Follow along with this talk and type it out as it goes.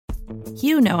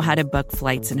You know how to book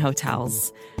flights and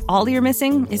hotels. All you're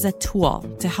missing is a tool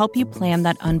to help you plan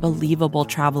that unbelievable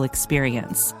travel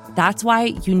experience. That's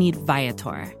why you need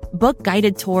Viator. Book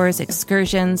guided tours,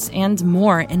 excursions, and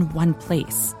more in one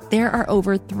place. There are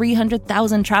over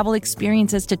 300,000 travel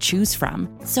experiences to choose from,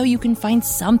 so you can find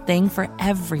something for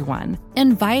everyone.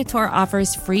 And Viator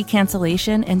offers free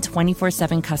cancellation and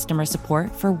 24/7 customer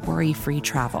support for worry-free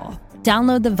travel.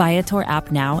 Download the Viator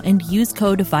app now and use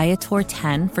code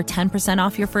Viator10 for 10%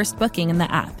 off your first booking in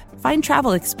the app. Find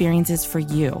travel experiences for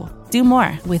you. Do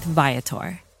more with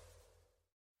Viator.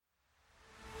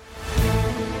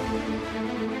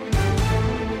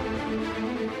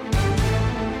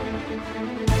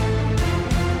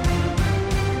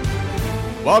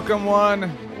 Welcome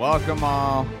one, welcome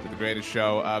all to the greatest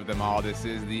show of them all. This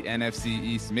is the NFC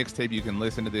East Mixtape. You can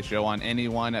listen to this show on any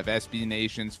one of SB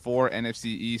Nation's 4 NFC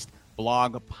East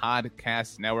blog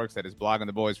podcast networks. That is Blogging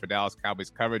the Boys for Dallas Cowboys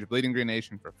coverage, Bleeding Green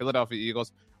Nation for Philadelphia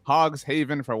Eagles, Hogs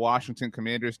Haven for Washington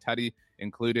Commanders, Tutty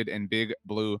included, and Big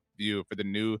Blue View for the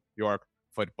New York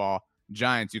Football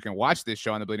Giants. You can watch this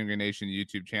show on the Bleeding Green Nation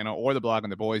YouTube channel or the Blogging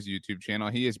the Boys YouTube channel.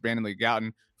 He is Brandon Lee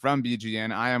Gouton from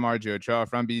BGN. I am RJ Ochoa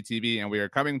from BTV, and we are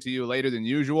coming to you later than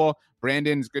usual.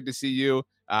 Brandon, it's good to see you.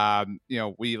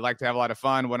 We like to have a lot of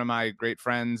fun. One of my great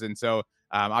friends, and so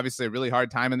obviously a really hard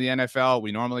time in the NFL.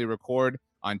 We normally record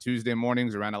on Tuesday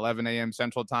mornings around 11 a.m.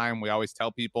 Central Time. We always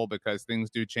tell people because things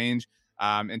do change.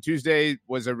 And Tuesday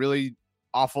was a really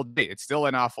awful day. It's still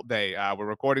an awful day. We're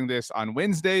recording this on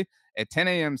Wednesday at 10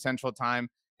 a.m. Central Time.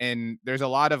 And there's a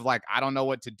lot of I don't know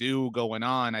what to do going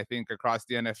on, I think, across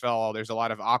the NFL. There's a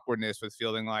lot of awkwardness with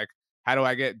feeling like, how do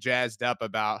I get jazzed up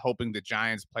about hoping the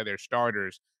Giants play their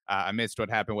starters amidst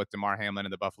what happened with Damar Hamlin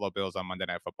and the Buffalo Bills on Monday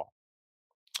Night Football?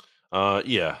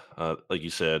 Like you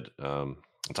said,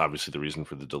 it's obviously the reason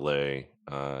for the delay.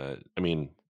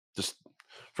 Just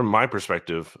from my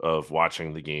perspective of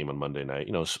watching the game on Monday night,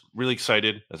 really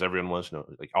excited as everyone was,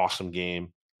 awesome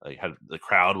game. The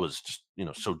crowd was just,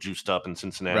 so juiced up in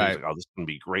Cincinnati. Right. It was like, oh, this is going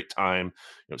to be a great time.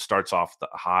 It starts off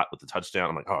hot with the touchdown.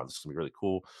 I'm like, oh, this is going to be really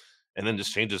cool. And then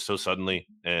just changes so suddenly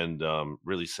and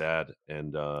really sad.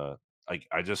 And I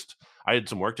had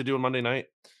some work to do on Monday night.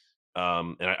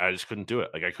 And I just couldn't do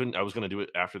it. I was going to do it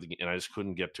after the game and I just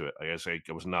couldn't get to it.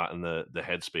 I was not in the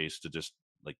headspace to just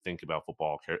think about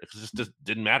football because it just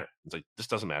didn't matter. It's like, this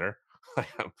doesn't matter.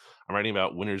 I'm writing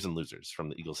about winners and losers from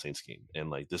the Eagles Saints game.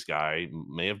 And this guy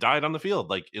may have died on the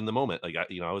field, in the moment.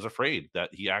 I was afraid that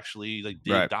he actually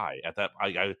did Right. die at that.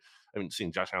 I haven't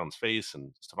seen Josh Allen's face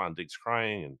and Stephon Diggs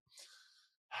crying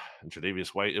and Tre'Davious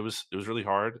White. It was really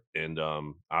hard, and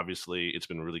obviously it's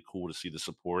been really cool to see the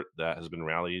support that has been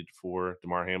rallied for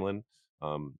Damar Hamlin,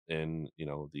 and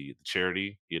the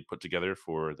charity he had put together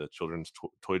for the children's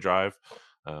toy drive,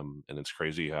 and it's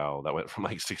crazy how that went from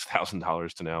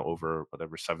 $6,000 to now over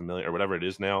whatever 7 million or whatever it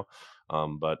is now.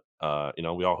 But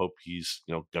we all hope he's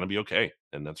gonna be okay,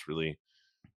 and that's really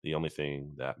the only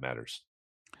thing that matters.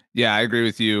 Yeah, I agree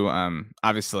with you.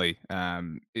 Obviously,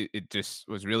 it just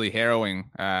was really harrowing.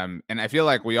 And I feel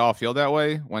like we all feel that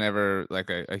way whenever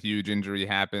a huge injury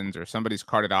happens or somebody's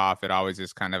carted off. It always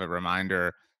is kind of a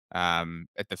reminder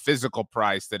at the physical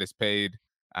price that is paid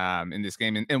in this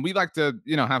game. And we like to,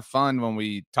 have fun when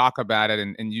we talk about it.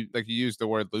 And you use the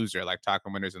word loser, like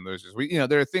talking winners and losers.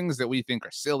 There are things that we think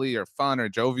are silly or fun or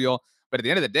jovial, but at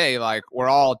the end of the day, we're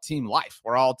all team life.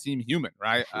 We're all team human,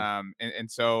 right? And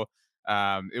so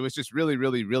it was just really,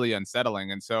 really, really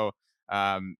unsettling. And so,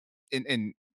 and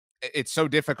it's so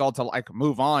difficult to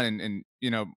move on. And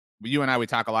you and I, we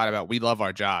talk a lot about, we love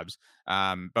our jobs.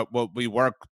 But what we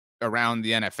work around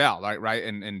the NFL, right.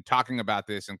 And talking about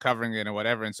this and covering it and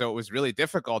whatever. And so it was really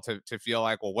difficult to feel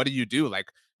like, well, what do you do?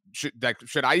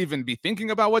 Should I even be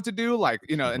thinking about what to do?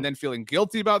 And then feeling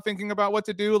guilty about thinking about what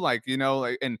to do,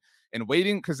 and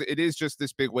waiting, because it is just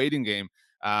this big waiting game.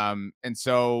 And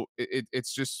so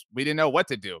it's just, we didn't know what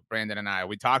to do. Brandon and I,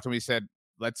 we talked and we said,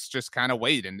 let's just kind of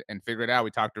wait and figure it out.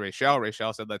 We talked to Rachel.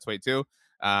 Rachel said, let's wait too.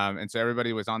 And so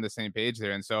everybody was on the same page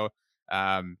there. And so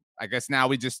I guess now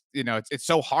we just, it's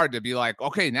so hard to be like,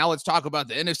 okay, now let's talk about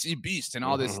the NFC Beast and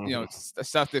all this,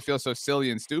 stuff that feels so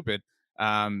silly and stupid.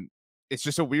 It's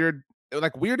just a weird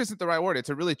isn't the right word. It's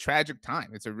a really tragic time.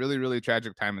 It's a really, really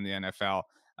tragic time in the NFL.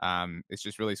 It's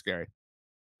just really scary.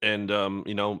 And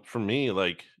for me,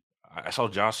 I saw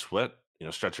Josh Sweat,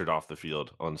 stretchered off the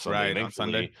field on Sunday. Right, And on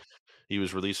Sunday. thankfully, he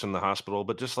was released from the hospital.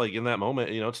 But just in that moment,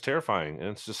 it's terrifying, and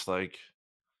it's just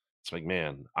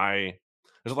man,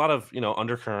 there's a lot of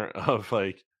undercurrent of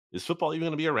is football even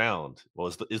going to be around?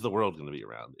 Well, is the world going to be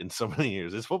around in so many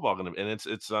years? Is football going to? And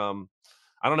it's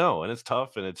I don't know, and it's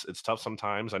tough, and it's tough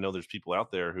sometimes. I know there's people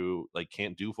out there who like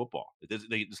can't do football.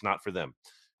 It's not for them,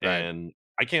 Right. and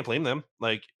I can't blame them.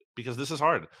 Like because this is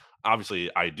hard. Obviously,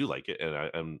 I do like it, and I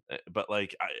am, but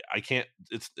like I can't.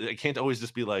 I can't always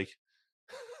just be like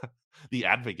the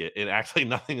advocate and act like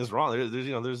nothing is wrong.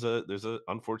 There's there's a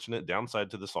unfortunate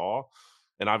downside to this all,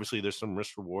 and obviously there's some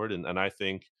risk reward, and I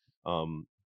think um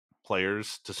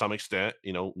players to some extent,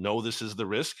 know this is the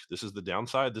risk, this is the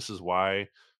downside, this is why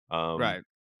um, Right.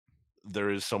 there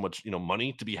is so much,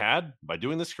 money to be had by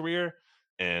doing this career,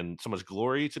 and so much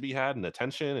glory to be had, and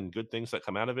attention, and good things that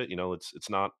come out of it. It's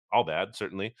not all bad,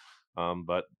 certainly,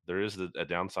 but there is a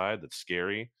downside that's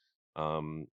scary,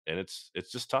 and it's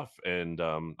just tough. And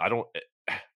I don't,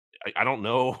 I don't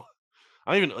know.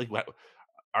 I don't even like.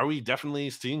 Are we definitely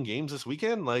seeing games this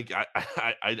weekend? Like,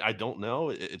 I don't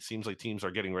know. It seems like teams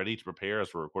are getting ready to prepare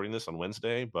as we're recording this on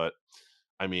Wednesday, but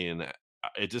I mean,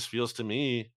 it just feels to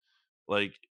me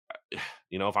like,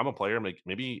 if I'm a player, like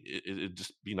maybe it'd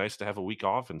just be nice to have a week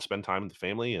off and spend time with the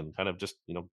family and kind of just,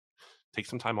 take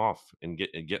some time off and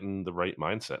get in the right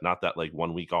mindset. Not that like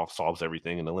 1 week off solves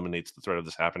everything and eliminates the threat of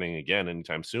this happening again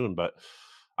anytime soon, but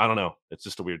I don't know. It's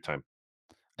just a weird time.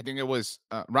 I think it was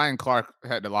Ryan Clark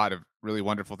had a lot of really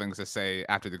wonderful things to say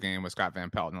after the game with Scott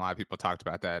Van Pelt, and a lot of people talked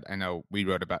about that. I know we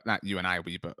wrote about, not you and I,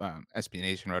 but SB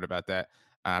Nation wrote about that.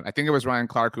 I think it was Ryan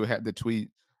Clark who had the tweet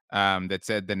that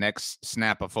said the next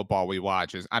snap of football we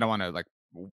watch is, I don't want to like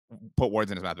put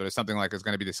words in his mouth, but it's something like it's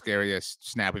going to be the scariest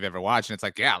snap we've ever watched. And it's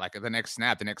like, yeah, like the next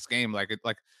snap, the next game,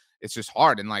 it's just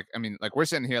hard. And like, I mean, like we're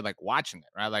sitting here like watching it,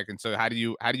 right? Like, and so how do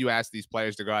you ask these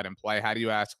players to go out and play? How do you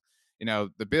ask,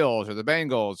 the Bills or the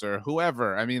Bengals or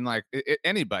whoever? I mean, like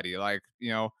anybody, like,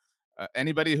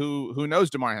 anybody who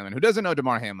knows Damar Hamlin, who doesn't know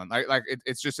Damar Hamlin,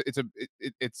 it's just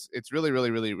it's really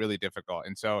really really really difficult.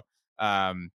 And so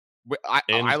I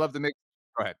And love the mix.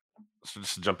 Go ahead. so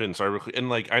just to jump in, sorry, real quick. And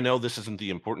like, I know this isn't the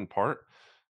important part,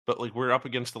 but like, we're up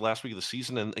against the last week of the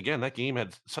season, and again, that game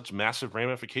had such massive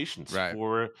ramifications Right.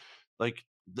 for like.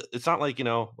 It's not like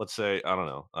let's say I don't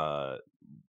know.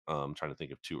 Trying to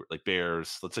think of two like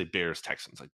Bears. Let's say Bears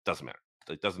Texans. Like doesn't matter.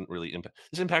 It doesn't really impact.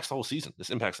 This impacts the whole season. This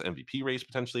impacts the MVP race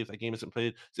potentially if that game isn't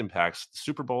played. This impacts the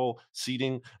Super Bowl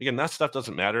seeding. Again, that stuff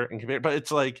doesn't matter and compare. But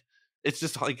it's like it's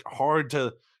just like hard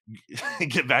to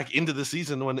get back into the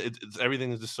season when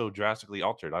everything is just so drastically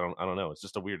altered. I don't know. It's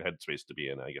just a weird headspace to be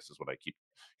in. I guess is what I keep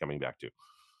coming back to.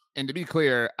 And to be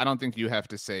clear, I don't think you have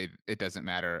to say it doesn't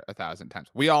matter 1,000 times.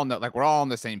 We all know, like we're all on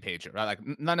the same page here, right? Like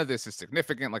none of this is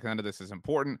significant. Like none of this is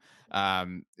important.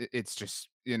 It's just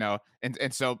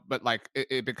and so, but like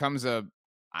it becomes a,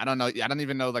 I don't know, I don't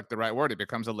even know like the right word. It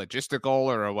becomes a logistical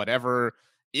or a whatever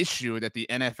issue that the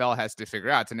NFL has to figure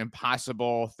out. It's an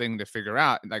impossible thing to figure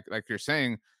out. Like you're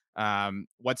saying,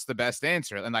 what's the best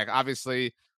answer? And like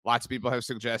obviously lots of people have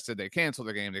suggested they cancel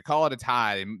the game, they call it a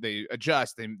tie, they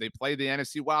adjust, they play the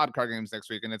NFC wildcard games next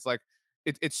week, and it's like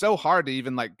it's so hard to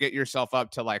even like get yourself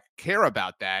up to like care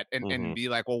about that and Hmm. be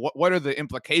like, well, what are the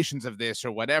implications of this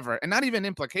or whatever, and not even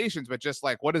implications, but just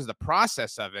like what is the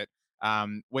process of it.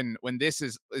 When this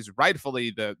is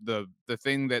rightfully the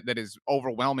thing that is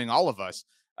overwhelming all of us.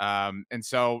 And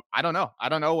so I don't know. I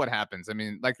don't know what happens. I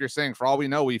mean, like you're saying, for all we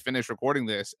know, we finish recording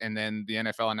this and then the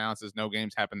NFL announces no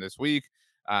games happen this week.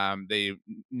 They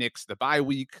nix the bye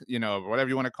week, whatever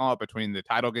you want to call it, between the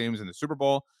title games and the Super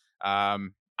Bowl.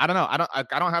 I don't know.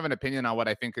 I don't have an opinion on what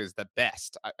I think is the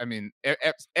best. I mean,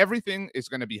 everything is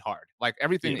going to be hard. Like Yeah,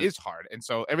 everything is hard, and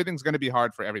so everything's going to be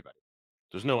hard for everybody.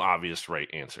 there's no obvious right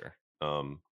answer.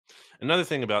 Another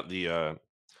thing about the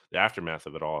aftermath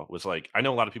of it all was like I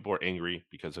know a lot of people are angry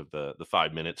because of the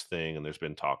 5 minutes thing, and there's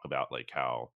been talk about like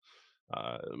how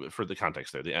for the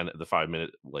context there, the 5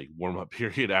 minute like warm up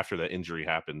period after that injury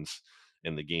happens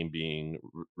and the game being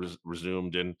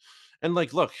resumed, and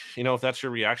like look, if that's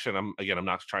your reaction, I'm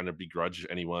not trying to begrudge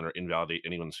anyone or invalidate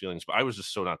anyone's feelings, but I was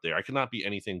just so not there. I could not be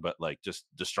anything but like just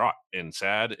distraught and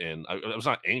sad, and I was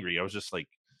not angry. I was just like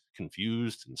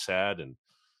confused and sad, and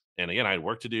again I had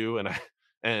work to do, and I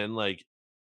and like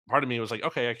part of me was like,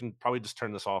 okay, I can probably just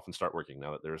turn this off and start working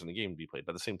now that there isn't a game to be played.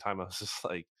 But at the same time, I was just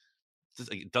like,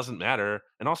 it doesn't matter.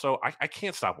 And also, I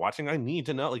can't stop watching. I need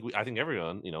to know. Like, I think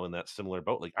everyone, in that similar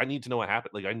boat. Like, I need to know what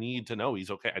happened. Like, I need to know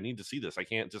he's okay. I need to see this. I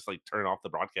can't just like turn off the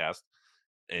broadcast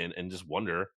and just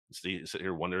sit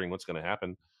here wondering what's going to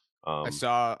happen. I Um,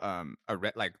 saw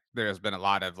like there's been a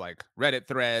lot of like Reddit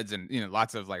threads and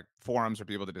lots of like forums for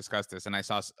people to discuss this, and I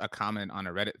saw a comment on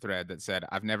a Reddit thread that said,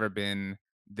 I've never been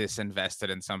this invested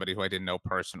in somebody who I didn't know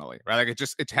personally, right? Like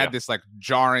it had yeah, this like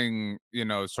jarring,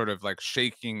 sort of like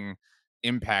shaking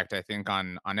impact, I think,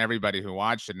 on everybody who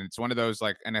watched it. And it's one of those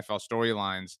like NFL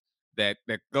storylines that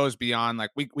goes beyond, like,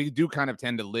 we do kind of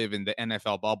tend to live in the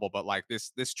NFL bubble, but like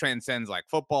this transcends like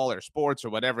football or sports or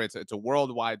whatever. It's a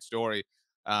worldwide story.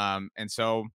 And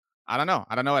so I don't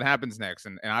know what happens next.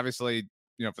 And obviously,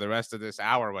 for the rest of this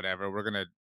hour or whatever, we're gonna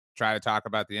try to talk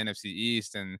about the NFC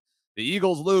East and the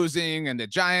Eagles losing and the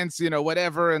Giants,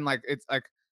 whatever. And like it's like,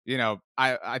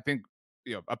 I think,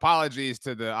 apologies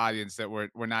to the audience that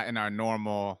we're not in our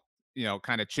normal,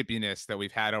 kind of chippiness that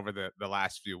we've had over the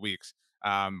last few weeks.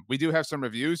 We do have some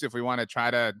reviews if we want to try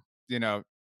to,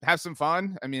 have some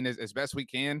fun. I mean, as best we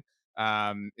can,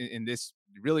 in this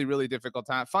really, really difficult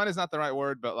time. Fun is not the right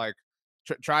word, but like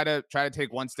try to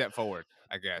take one step forward,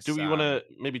 I Do guess. we want to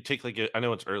maybe take like I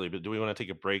know it's early, but do we want to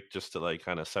take a break just to like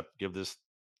kind of give this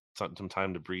some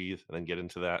time to breathe and then get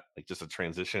into that, like just a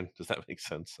transition? Does that make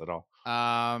sense at all?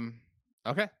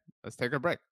 Okay, let's take a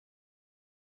break.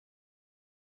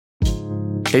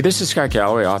 Hey, this is Scott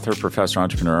Galloway, author, professor,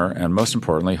 entrepreneur, and most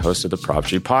importantly, host of the Prop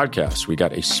G podcast. We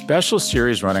got a special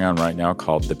series running on right now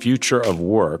called The Future of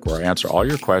Work, where I answer all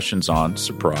your questions on,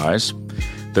 surprise,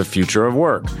 the future of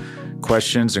work.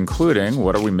 Questions including,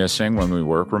 what are we missing when we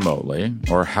work remotely?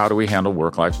 Or how do we handle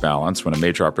work-life balance when a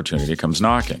major opportunity comes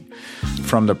knocking?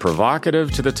 From the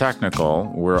provocative to the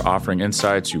technical, we're offering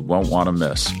insights you won't want to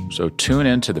miss. So tune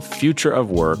in to The Future of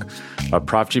Work, a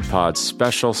Prop G Pod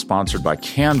special sponsored by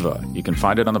Canva. You can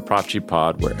find it on the Prop G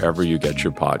Pod wherever you get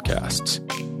your podcasts.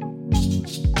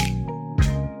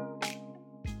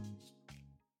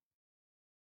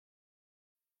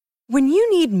 When you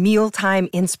need mealtime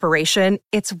inspiration,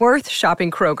 it's worth shopping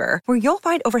Kroger, where you'll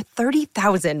find over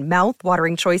 30,000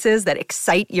 mouth-watering choices that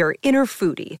excite your inner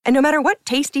foodie. And no matter what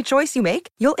tasty choice you make,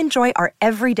 you'll enjoy our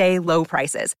everyday low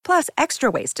prices, plus extra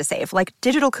ways to save, like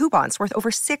digital coupons worth over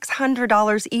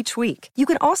 $600 each week. You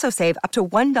can also save up to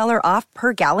 $1 off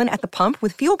per gallon at the pump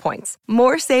with fuel points.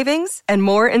 More savings and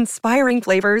more inspiring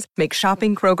flavors make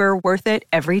shopping Kroger worth it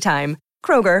every time.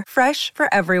 Kroger, fresh for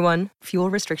everyone. Fuel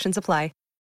restrictions apply.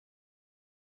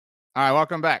 All right,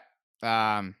 welcome back.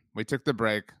 We took the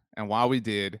break, and while we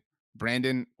did,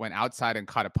 Brandon went outside and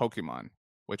caught a Pokemon.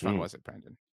 Which one was it,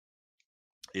 Brandon?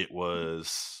 It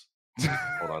was.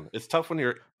 Hold on. It's tough when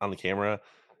you're on the camera.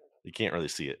 You can't really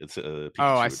see it. It's a Pikachu.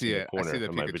 Oh, I see it. Corner I see the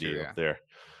of Pikachu, my video up there.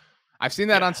 I've seen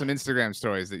that on some Instagram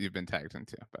stories that you've been tagged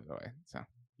into, by the way. So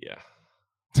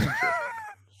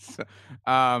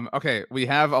yeah. Okay, we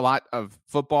have a lot of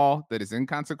football that is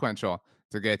inconsequential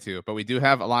to get to, but we do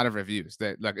have a lot of reviews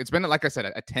that, look, it's been, like I said,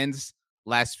 a tense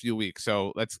last few weeks.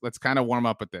 So let's kind of warm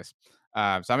up with this. So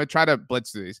I'm gonna try to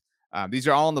blitz through these. These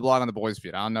are all on the blog on the boys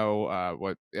feed. I don't know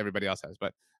what everybody else has,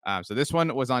 but so this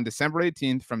one was on December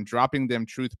 18th from Dropping Them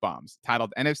Truth Bombs,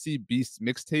 titled NFC Beast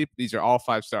Mixtape. These are all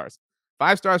 5 stars.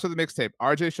 5 stars for the mixtape.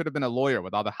 RJ should have been a lawyer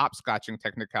with all the hopscotching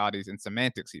technicalities and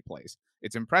semantics he plays.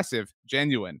 It's impressive,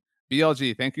 genuine.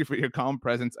 BLG, thank you for your calm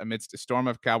presence amidst a storm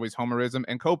of Cowboys homerism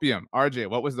and copium. RJ,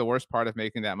 what was the worst part of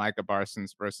making that Micah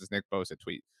Parsons versus Nick Bosa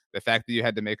tweet? The fact that you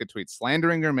had to make a tweet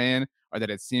slandering your man, or that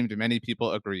it seemed many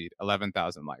people agreed?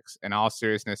 11,000 likes. In all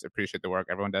seriousness, appreciate the work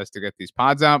everyone does to get these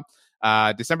pods out.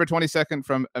 December 22nd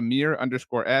from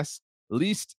Amir_S,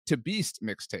 Least to Beast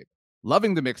mixtape.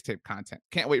 Loving the mixtape content.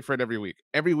 Can't wait for it every week.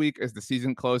 Every week as the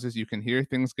season closes, you can hear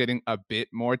things getting a bit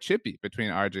more chippy between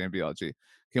RJ and BLG.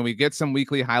 Can we get some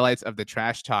weekly highlights of the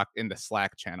trash talk in the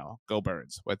Slack channel? Go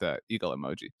Birds, with a eagle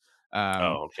emoji.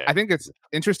 Okay. I think it's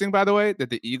interesting, by the way, that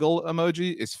the eagle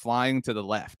emoji is flying to the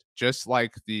left, just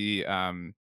like the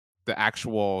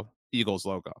actual Eagles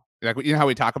logo. Like, you know how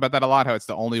we talk about that a lot, how it's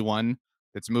the only one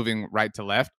that's moving right to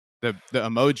left? The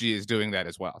emoji is doing that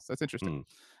as well. So that's interesting.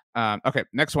 Okay,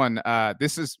 next one.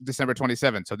 This is December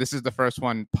 27th. So this is the first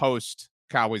one post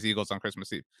Cowboys Eagles on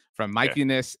Christmas Eve from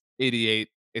Mikey-ness 88.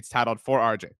 It's titled For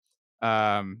RJ.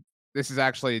 This is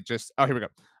actually just, here we go.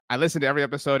 I listen to every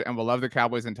episode and will love the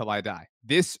Cowboys until I die.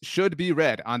 This should be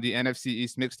read on the NFC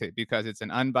East Mixtape because it's an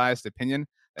unbiased opinion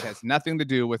that has nothing to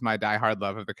do with my diehard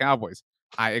love of the Cowboys.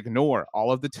 I ignore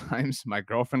all of the times my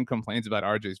girlfriend complains about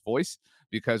RJ's voice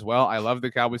because, well, I love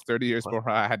the Cowboys 30 years before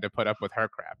I had to put up with her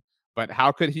crap. But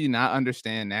how could he not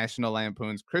understand National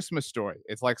Lampoon's Christmas Story?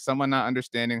 It's like someone not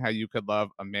understanding how you could love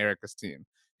America's team.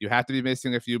 You have to be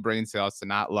missing a few brain cells to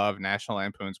not love National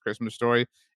Lampoon's Christmas Story,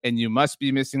 and you must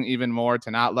be missing even more to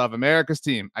not love America's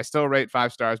team. I still rate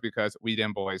 5 stars because we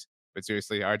them boys. But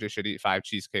seriously, RJ should eat 5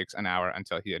 cheesecakes an hour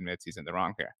until he admits he's in the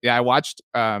wrong here. Yeah, I watched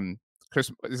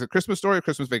is it Christmas Story or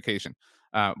Christmas Vacation?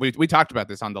 We talked about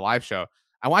this on the live show.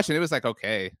 I watched it. It was like,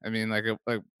 okay. I mean, like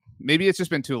maybe it's just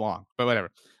been too long, but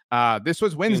whatever. This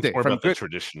was Wednesday. More about the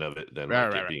tradition of it than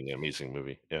it being an amazing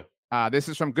movie. Yeah. This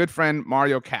is from good friend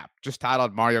Mario Cap, just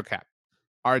titled Mario Cap.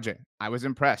 RJ, I was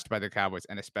impressed by the Cowboys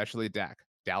and especially Dak.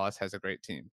 Dallas has a great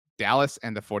team. Dallas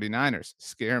and the 49ers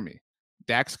scare me.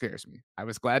 Dak scares me. I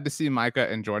was glad to see Micah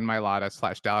and Jordan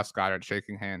Mailata / Dallas Goedert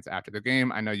shaking hands after the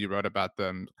game. I know you wrote about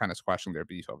them kind of squashing their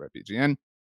beef over at BGN.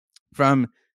 From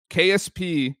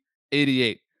KSP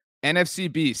 88,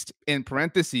 NFC Beast, in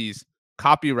parentheses,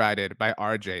 copyrighted by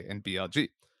RJ and BLG.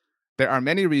 There are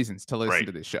many reasons to listen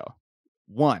to this show.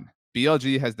 1,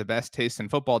 BLG has the best taste in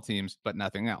football teams, but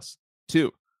nothing else.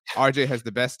 2, RJ has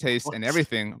the best taste in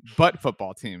everything but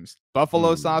football teams.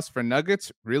 Buffalo sauce for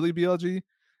nuggets? Really, BLG?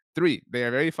 3, they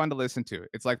are very fun to listen to.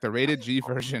 It's like the rated G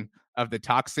version of the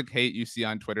toxic hate you see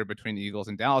on Twitter between Eagles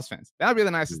and Dallas fans. That would be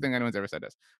the nicest thing anyone's ever said to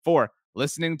us. 4,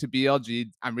 listening to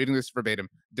BLG, I'm reading this verbatim,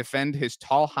 defend his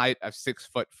tall height of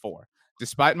 6'4".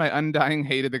 Despite my undying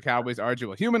hate of the Cowboys, RJ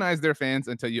will humanize their fans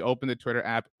until you open the Twitter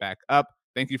app back up.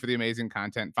 Thank you for the amazing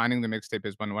content. Finding the Mixtape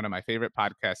has been one of my favorite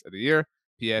podcasts of the year.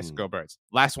 P.S. Go Birds.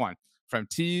 Last one from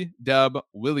T-Dub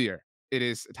Willier. It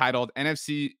is titled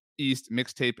NFC East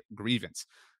Mixtape Grievance.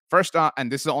 First off,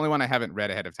 and this is the only one I haven't read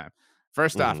ahead of time.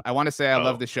 First off, I want to say I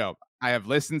love the show. I have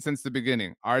listened since the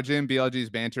beginning. RJ and BLG's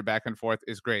banter back and forth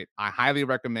is great. I highly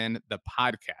recommend the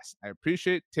podcast. I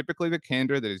appreciate typically the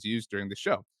candor that is used during the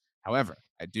show. However,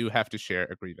 I do have to share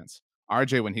a grievance.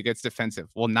 RJ, when he gets defensive,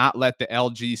 will not let the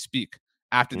LG speak.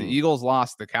 After the Eagles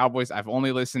lost the Cowboys, I've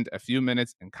only listened a few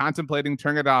minutes and contemplating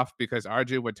turning it off because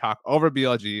RJ would talk over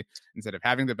BLG instead of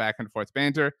having the back and forth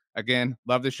banter. Again,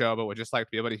 love the show, but would just like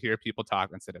to be able to hear people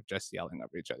talk instead of just yelling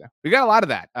over each other. We got a lot of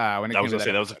that when it came to that.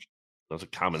 That was a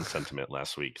common sentiment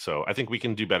last week. So I think we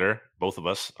can do better, both of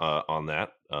us, on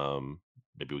that.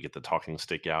 Maybe we get the talking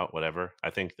stick out, whatever. I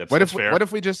think that's fair. What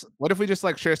if we just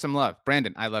like share some love?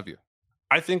 Brandon, I love you.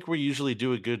 I think we usually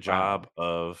do a good job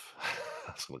of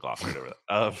I was gonna gloss right over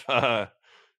that.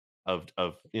 Of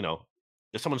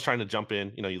if someone's trying to jump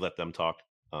in, you let them talk.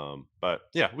 But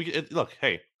yeah, look,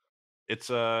 hey, it's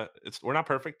we're not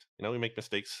perfect. We make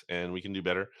mistakes and we can do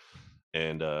better.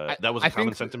 And that was a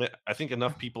common sentiment. I think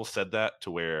enough people said that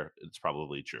to where it's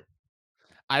probably true.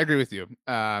 I agree with you.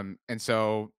 And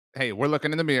so, hey, we're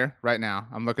looking in the mirror right now.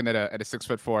 I'm looking at a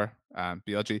 6'4"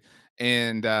 BLG,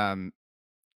 and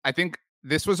I think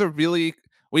this was a really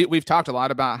we've talked a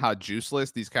lot about how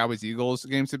juiceless these Cowboys Eagles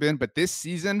games have been, but this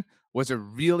season was a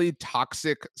really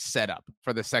toxic setup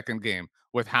for the second game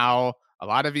with how a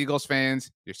lot of Eagles fans,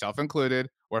 yourself included,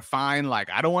 were fine. Like,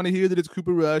 I don't want to hear that it's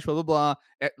Cooper Rush, blah, blah,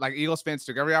 blah. Like, Eagles fans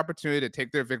took every opportunity to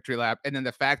take their victory lap. And then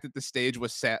the fact that the stage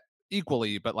was set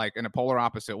equally, but like in a polar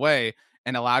opposite way,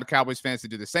 and allowed Cowboys fans to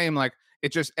do the same. Like,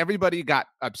 it just, everybody got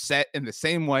upset in the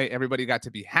same way. Everybody got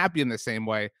to be happy in the same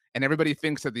way. And everybody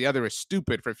thinks that the other is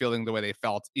stupid for feeling the way they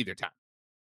felt either time.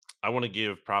 I want to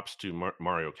give props to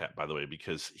Mario Cat, by the way,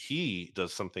 because he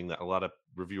does something that a lot of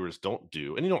reviewers don't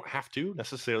do. And you don't have to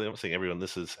necessarily. I'm not saying everyone,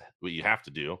 this is what you have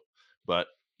to do, but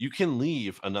you can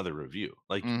leave another review.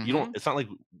 Like, you don't, it's not like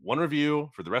one review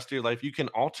for the rest of your life. You can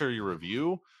alter your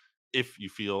review if you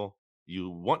feel you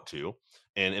want to,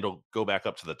 and it'll go back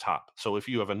up to the top. So if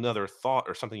you have another thought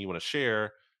or something you want to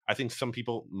share, I think some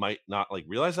people might not like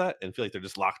realize that and feel like they're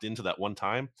just locked into that one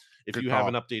time. If you have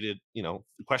an updated,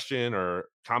 question or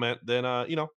comment, then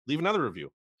leave another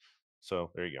review.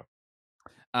 So there you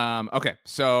go. Okay,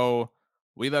 so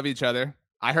we love each other.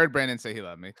 I heard Brandon say he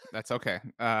loved me. That's okay.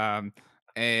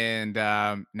 And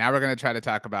now we're gonna try to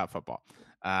talk about football.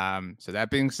 So that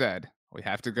being said, we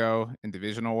have to go in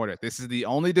divisional order. This is the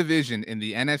only division in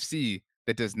the NFC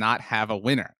that does not have a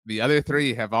winner. The other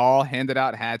three have all handed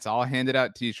out hats, all handed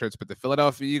out t-shirts, but the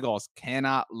Philadelphia Eagles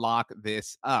cannot lock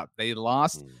this up. They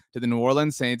lost to the New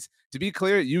Orleans Saints. To be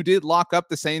clear, you did lock up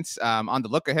the Saints on the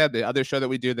Look Ahead, the other show that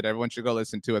we do that everyone should go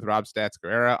listen to with Rob Stats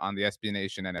Guerrera on the SB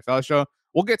Nation NFL show.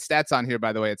 We'll get Stats on here,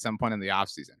 by the way, at some point in the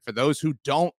offseason for those who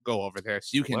don't go over there, so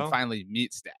you can finally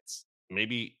meet Stats.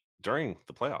 Maybe during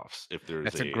the playoffs, if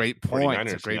there's a great point.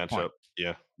 That's a great matchup. Point.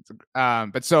 Yeah.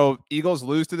 But so Eagles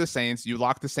lose to the Saints. You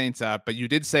locked the Saints up, but you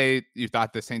did say you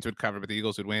thought the Saints would cover, but the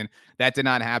Eagles would win. That did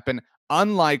not happen.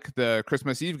 Unlike the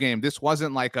Christmas Eve game, this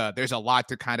wasn't like there's a lot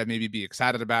to kind of maybe be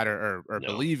excited about or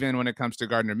believe in when it comes to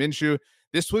Gardner Minshew.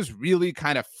 This was really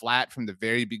kind of flat from the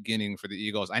very beginning for the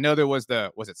Eagles. I know there was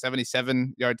it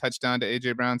 77-yard touchdown to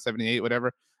AJ Brown, 78,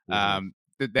 whatever.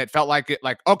 That felt like it,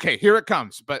 like, okay, here it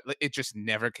comes, but it just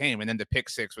never came. And then the pick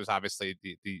six was obviously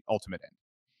the ultimate end.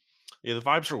 Yeah, the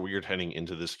vibes were weird heading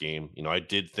into this game. I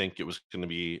did think it was going to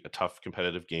be a tough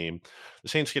competitive game. The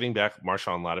Saints getting back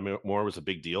Marshawn Lattimore was a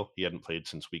big deal. He hadn't played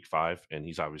since week 5, and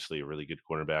he's obviously a really good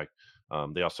cornerback.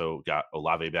 They also got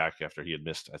Olave back after he had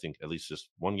missed, I think, at least just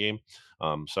one game.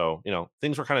 So,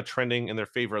 things were kind of trending in their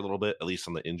favor a little bit, at least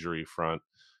on the injury front.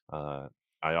 I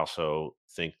also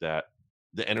think that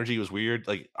the energy was weird.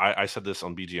 Like I said this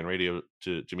on BGN radio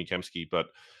to Jimmy Kempski, but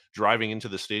driving into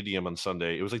the stadium on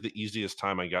Sunday, it was like the easiest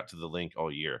time I got to the link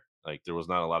all year. Like there was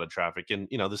not a lot of traffic, and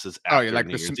this is Oh, you after like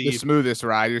New Year's the Eve. smoothest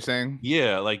ride, you're saying?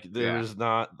 Yeah, like there Yeah. was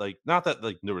not that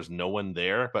like there was no one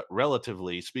there, but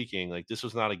relatively speaking, like this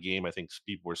was not a game I think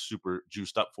people were super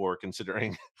juiced up for,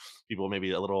 considering people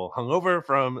maybe a little hungover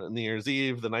from New Year's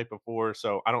Eve the night before.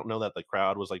 So I don't know that the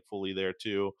crowd was like fully there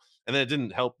too. And then it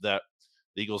didn't help that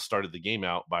the Eagles started the game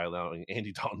out by allowing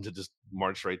Andy Dalton to just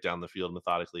march right down the field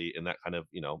methodically, and that kind of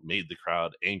made the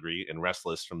crowd angry and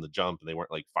restless from the jump, and they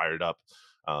weren't like fired up.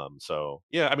 So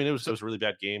yeah, I mean it was a really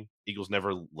bad game. Eagles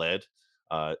never led.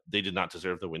 They did not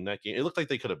deserve to win that game. It looked like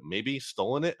they could have maybe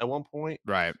stolen it at one point.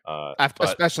 Right. But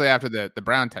Especially after the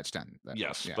Brown touchdown.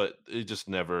 yes, Yeah. but it just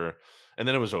never. And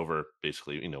then it was over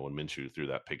basically. When Minshew threw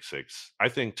that pick six. I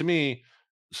think to me,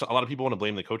 so a lot of people want to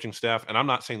blame the coaching staff, and I'm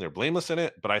not saying they're blameless in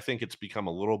it, but I think it's become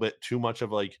a little bit too much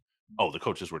of like, oh, the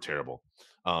coaches were terrible.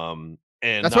 And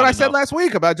That's what not I said enough. last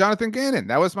week about Jonathan Gannon.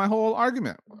 That was my whole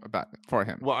argument for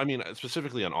him. Well, I mean,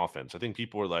 specifically on offense, I think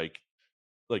people were like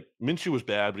Minshew was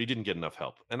bad, but he didn't get enough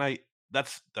help. And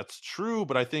that's true,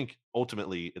 but I think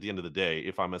ultimately at the end of the day,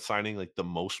 if I'm assigning like the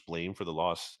most blame for the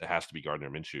loss, it has to be Gardner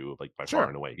Minshew, like by far Sure.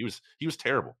 and away. He was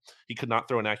terrible. He could not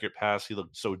throw an accurate pass. He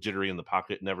looked so jittery in the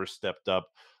pocket, never stepped up.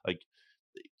 Like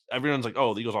everyone's like,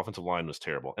 "Oh, the Eagles offensive line was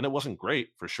terrible." And it wasn't great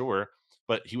for sure,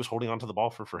 but he was holding onto the ball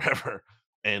for forever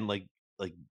and like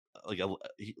like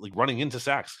running into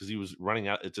sacks because he was running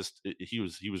out. He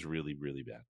was really really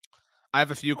bad. I have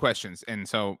a few questions, and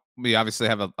so we obviously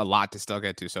have a lot to still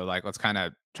get to. So, like, let's kind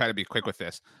of try to be quick with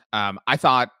this. I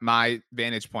thought my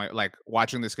vantage point, like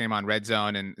watching this game on Red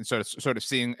Zone and sort of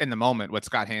seeing in the moment what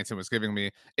Scott Hansen was giving me,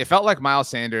 it felt like Miles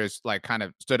Sanders like kind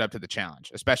of stood up to the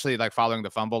challenge, especially like following the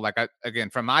fumble. Like, again,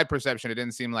 from my perception, it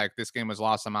didn't seem like this game was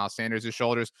lost on Miles Sanders'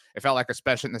 shoulders. It felt like,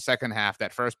 especially in the second half,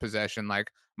 that first possession,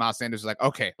 like Miles Sanders was like,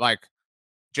 okay, like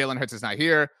Jalen Hurts is not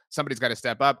here. Somebody's got to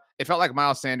step up. It felt like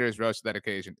Miles Sanders rose to that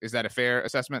occasion. Is that a fair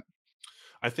assessment?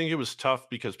 I think it was tough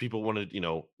because people wanted,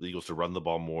 the Eagles to run the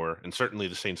ball more, and certainly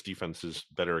the Saints defense is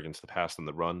better against the pass than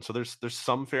the run. So there's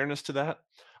some fairness to that.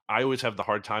 I always have the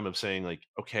hard time of saying like,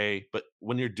 okay, but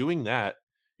when you're doing that,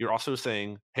 you're also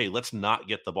saying, hey, let's not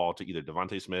get the ball to either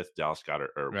Devontae Smith, Dallas Scott,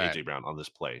 or Right. AJ Brown on this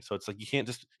play. So it's like you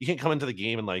can't come into the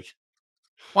game and like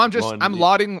Well, run. I'm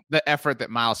lauding the effort that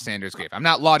Miles Sanders gave. I'm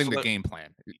not lauding So the that- game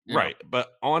plan. Right.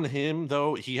 But on him,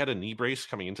 though, he had a knee brace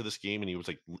coming into this game, and he was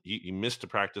like, he missed a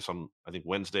practice on, I think,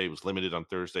 Wednesday. It was limited on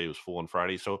Thursday. It was full on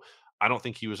Friday. So I don't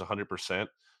think he was 100%.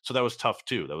 So that was tough,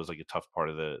 too. That was like a tough part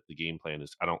of the game plan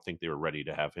is I don't think they were ready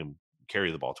to have him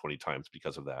carry the ball 20 times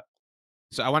because of that.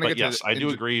 So I want to But get yes, to I do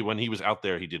agree. When he was out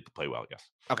there, he did play well, yes.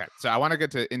 Okay, so I want to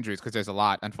get to injuries because there's a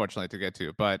lot, unfortunately, to get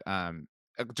to. But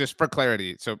just for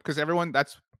clarity, so because everyone,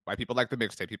 that's why people like the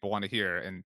mixtape. People want to hear,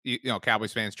 and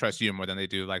Cowboys fans trust you more than they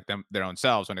do like their own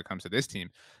selves when it comes to this team.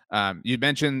 You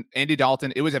mentioned Andy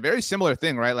Dalton. It was a very similar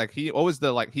thing, right? Like he and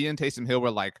Taysom Hill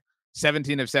were like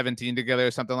 17 of 17 together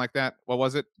or something like that. What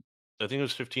was it? I think it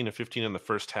was 15 of 15 in the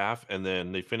first half, and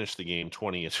then they finished the game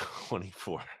 20 of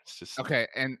 24. It's just Okay,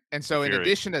 and so in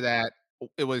addition to that,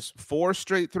 it was 4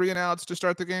 straight 3-and-outs to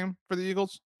start the game for the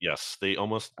Eagles. yes, they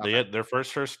Okay. had their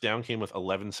first down came with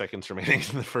 11 seconds remaining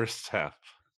in the first half.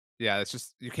 Yeah, it's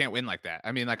just you can't win like that.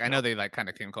 I mean, like I No. know they like kind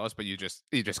of came close, but you just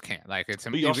can't. Like it's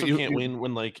But you also can't win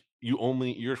when like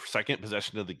your second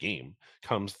possession of the game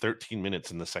comes 13 minutes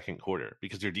in the second quarter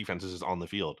because your defense is on the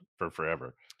field for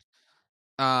forever.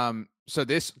 So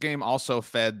this game also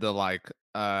fed the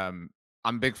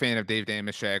I'm a big fan of Dave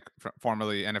Damashek,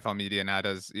 formerly NFL media. Now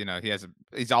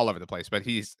he's all over the place, but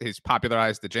he's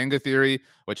popularized the Jenga theory,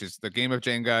 which is the game of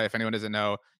Jenga. If anyone doesn't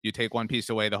know, you take one piece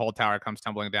away, the whole tower comes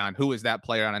tumbling down. Who is that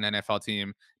player on an NFL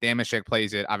team? Damashek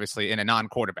plays it obviously in a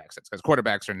non-quarterback sense because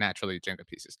quarterbacks are naturally Jenga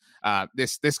pieces.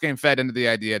 This game fed into the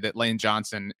idea that Lane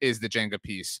Johnson is the Jenga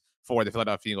piece for the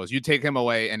Philadelphia Eagles. You take him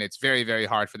away, and it's very, very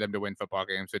hard for them to win football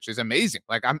games, which is amazing.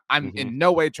 Like I'm in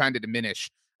no way trying to diminish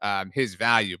his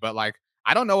value, but like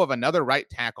I don't know of another right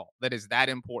tackle that is that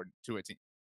important to a team.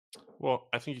 Well,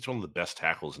 I think he's one of the best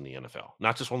tackles in the NFL.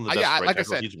 Not just one of the best Yeah, right like I tackles.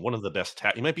 said, He's one of the best.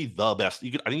 He might be the best.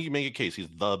 I think you can make a case he's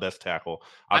the best tackle.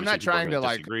 I'm Obviously, not people are trying to gonna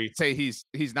like disagree. say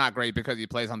he's not great because he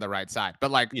plays on the right side,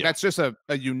 but like Yeah. that's just a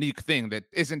unique thing that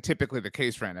isn't typically the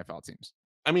case for NFL teams.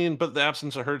 I mean, but the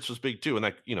absence of Hurts was big too, and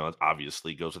that it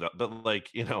obviously goes without. But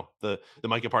like the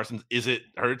Micah Parsons, is it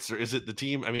Hurts or is it the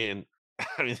team? I mean,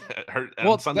 Hurt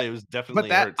on Sunday it was definitely but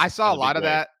that Hurts I saw a in big lot of way.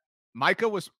 that. Micah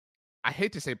was I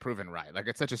hate to say proven right. Like,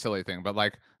 it's such a silly thing, but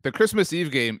like the Christmas Eve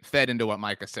game fed into what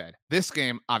Micah said. This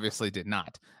game obviously did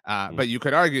not. Mm. But you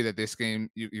could argue that this game,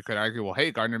 you could argue, well,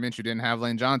 hey, Gardner Minshew didn't have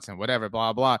Lane Johnson, whatever,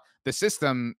 blah, blah. The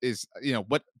system is,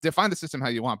 what define the system how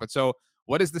you want. But so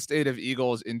what is the state of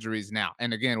Eagles injuries now?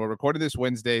 And again, we're recording this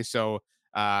Wednesday. So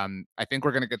I think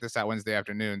we're going to get this out Wednesday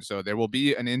afternoon. So there will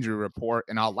be an injury report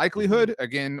in all likelihood.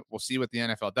 Again, we'll see what the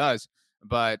NFL does.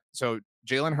 But so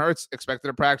Jalen Hurts expected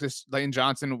to practice. Lane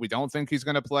Johnson, we don't think he's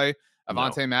going to play.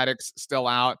 Avonte Maddox still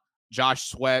out. Josh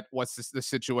Sweat, what's the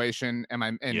situation?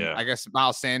 I guess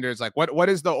Miles Sanders, like what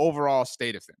is the overall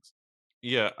state of things?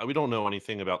 Yeah, we don't know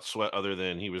anything about Sweat other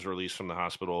than he was released from the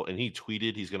hospital and he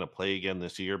tweeted he's going to play again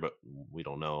this year, but we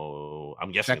don't know.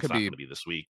 I'm guessing That it's could not be going to be this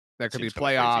week. that It could be seems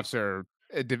kind of crazy. playoffs or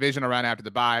a divisional round after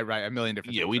the bye, right? A million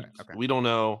different Yeah, things. Right? Okay. we don't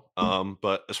know.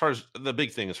 But as far as the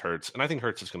big thing is Hurts, and I think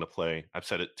Hurts is going to play. I've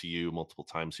said it to you multiple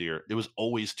times here. It was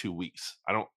always 2 weeks.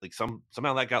 I don't like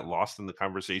somehow that got lost in the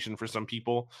conversation for some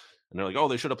people, and they're like, "Oh,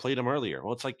 they should have played him earlier."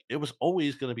 Well, it's like it was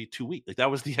always going to be 2 weeks. Like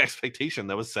that was the expectation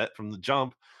that was set from the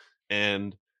jump.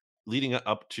 And leading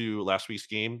up to last week's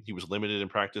game, he was limited in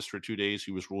practice for 2 days.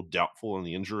 He was ruled doubtful in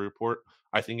the injury report.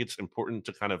 I think it's important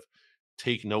to kind of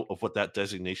take note of what that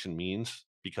designation means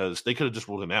because they could have just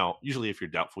ruled him out. Usually, if you're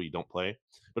doubtful, you don't play.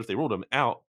 But if they ruled him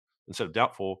out instead of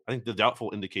doubtful, I think the doubtful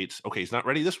indicates, okay, he's not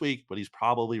ready this week, but he's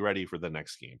probably ready for the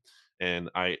next game. And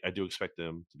I do expect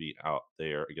them to be out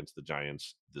there against the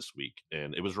Giants this week.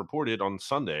 And it was reported on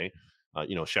Sunday.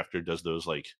 Schefter does those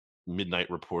like midnight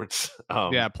reports.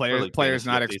 Yeah, for like players fantasy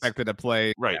not updates. expected to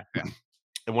play. Right. Yeah.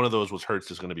 And one of those was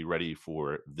Hurts is going to be ready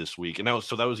for this week. And that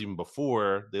was even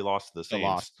before they lost to the The Saints.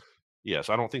 loss. Yeah,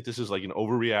 so I don't think this is like an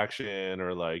overreaction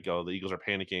or like, oh, the Eagles are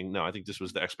panicking. No, I think this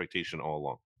was the expectation all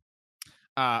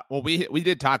along. Well, we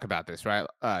did talk about this, right?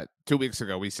 2 weeks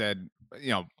ago, we said,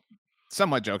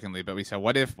 somewhat jokingly, but we said,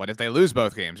 what if they lose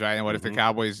both games, right? And what if the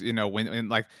Cowboys, win?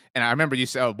 And I remember you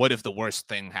said, what if the worst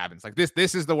thing happens? Like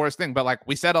this is the worst thing. But like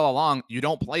we said all along, you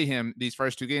don't play him these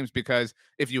first 2 games because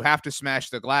if you have to smash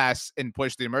the glass and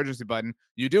push the emergency button,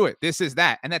 you do it. This is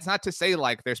that. And that's not to say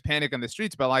like there's panic in the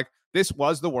streets, but like this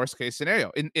was the worst case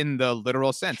scenario in the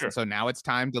literal sense. Sure. And so now it's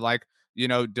time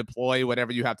to deploy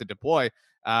whatever you have to deploy.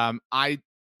 I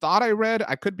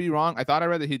could be wrong. I thought I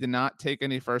read that he did not take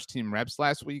any first team reps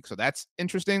last week. So that's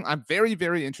interesting. I'm very,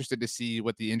 very interested to see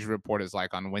what the injury report is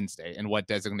like on Wednesday and what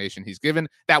designation he's given.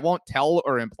 That won't tell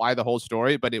or imply the whole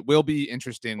story, but it will be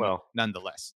interesting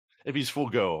nonetheless. If he's full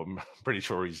go, I'm pretty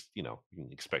sure he's, you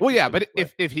can expect. Well, yeah, but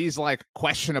if he's like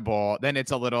questionable, then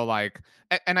it's a little like,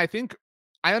 and I think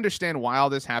I understand why all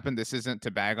this happened. This isn't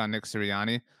to bag on Nick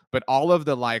Sirianni, but all of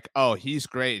the like, oh, he's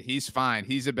great, he's fine,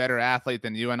 he's a better athlete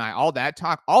than you and I, all that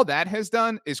talk, all that has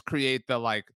done is create the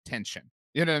like tension.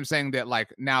 You know what I'm saying? That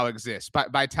like now exists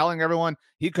by telling everyone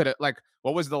he could have, like,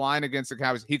 what was the line against the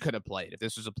Cowboys? He could have played if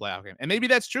this was a playoff game. And maybe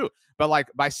that's true. But like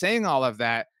by saying all of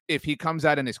that, if he comes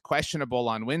out and is questionable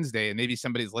on Wednesday and maybe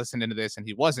somebody's listening to this and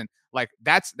he wasn't, like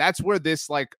that's where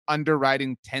this like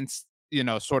underwriting tense,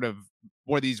 sort of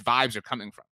where these vibes are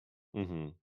coming from. Mm-hmm.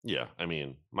 Yeah, I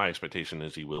mean, my expectation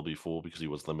is he will be full because he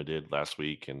was limited last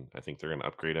week, and I think they're going to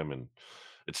upgrade him. And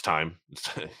it's time.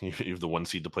 You have the 1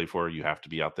 seed to play for. You have to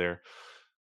be out there.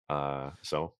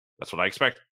 So that's what I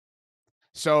expect.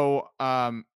 So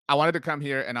I wanted to come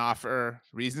here and offer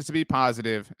reasons to be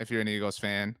positive if you're an Eagles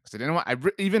fan, because I didn't want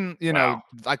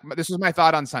like this was my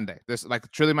thought on Sunday. This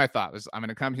like truly my thought was I'm going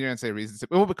to come here and say reasons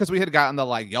because we had gotten the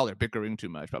like y'all are bickering too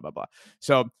much, blah blah blah.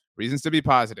 So reasons to be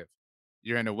positive.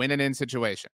 You're in a win and in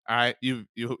situation. All right.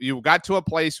 You got to a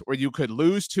place where you could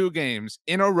lose 2 games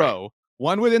in a row,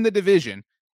 one within the division,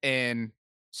 and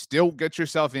still get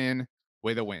yourself in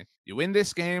with a win. You win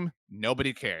this game,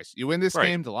 nobody cares. You win this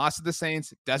game, the loss of the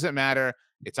Saints, doesn't matter.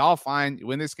 It's all fine. You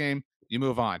win this game, you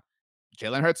move on.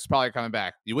 Jalen Hurts is probably coming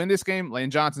back. You win this game, Lane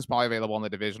Johnson's probably available in the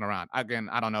divisional round. Again,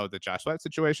 I don't know the Josh Sweat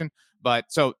situation, but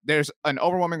so there's an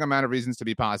overwhelming amount of reasons to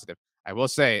be positive. I will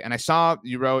say, and I saw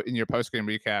you wrote in your post-game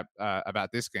recap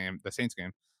about this game, the Saints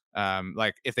game,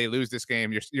 like if they lose this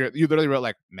game, you literally wrote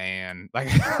like, man, like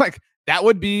like that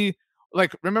would be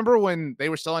like, remember when they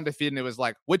were still undefeated and it was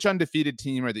like, which undefeated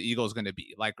team are the Eagles going to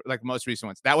be? Like most recent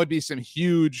ones. That would be some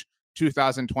huge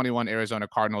 2021 Arizona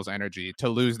Cardinals energy to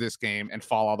lose this game and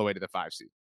fall all the way to the 5 seed.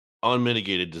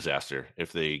 Unmitigated disaster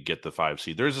if they get the 5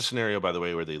 seed. There's a scenario, by the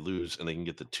way, where they lose and they can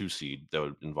get the 2 seed. That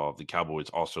would involve the Cowboys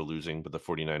also losing, but the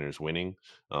 49ers winning.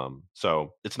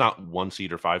 So it's not 1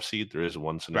 seed or 5 seed. There is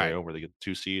one scenario where they get the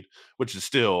 2 seed, which is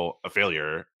still a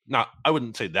failure. I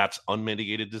wouldn't say that's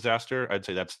unmitigated disaster. I'd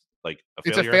say that's like a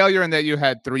It's failure. a failure in that you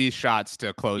had 3 shots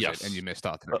to close it and you Yes. missed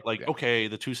all 3. But like, okay,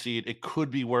 the 2 seed, it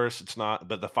could be worse. It's not,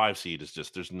 but the 5 seed is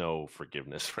just there's no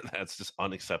forgiveness for that. It's just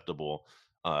unacceptable.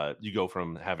 You go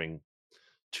from having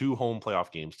 2 home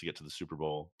playoff games to get to the Super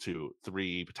Bowl to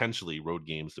 3 potentially road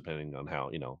games, depending on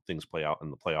how, things play out in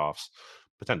the playoffs.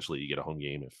 Potentially you get a home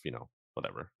game if,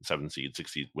 whatever, 7 seed,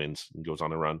 6 seed wins and goes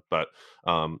on a run. But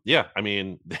yeah, I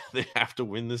mean, they have to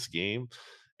win this game.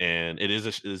 And it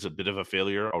is a bit of a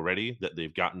failure already that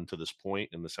they've gotten to this point,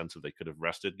 in the sense of they could have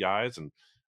rested guys and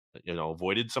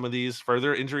avoided some of these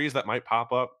further injuries that might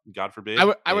pop up, God forbid.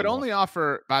 I would only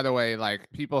offer, by the way, like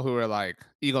people who are like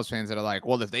Eagles fans that are like,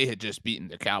 well, if they had just beaten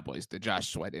the Cowboys, the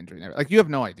Josh Sweat injury, like you have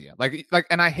no idea. Like,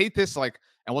 and I hate this. Like,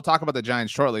 and we'll talk about the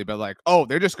Giants shortly, but like, oh,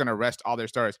 they're just gonna rest all their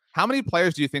stars. How many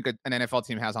players do you think an NFL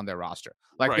team has on their roster?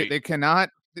 Like, Right. they cannot.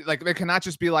 Like, they cannot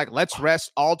just be like, let's rest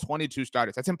all 22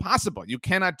 starters. That's impossible. You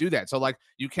cannot do that. So like,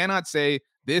 you cannot say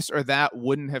this or that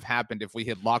wouldn't have happened if we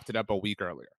had locked it up a week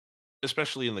earlier.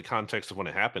 Especially in the context of when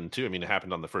it happened too. I mean, it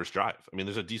happened on the first drive. I mean,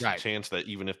 there's a decent Right. chance that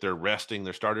even if they're resting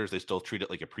their starters, they still treat it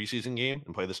like a preseason game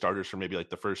and play the starters for maybe like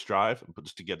the first drive, and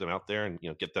just to get them out there and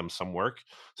get them some work.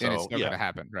 And it's So still yeah. gonna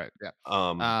happen. Right.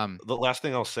 Yeah. The last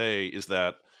thing I'll say is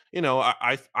that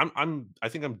I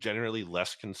think I'm generally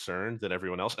less concerned than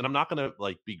everyone else, and I'm not gonna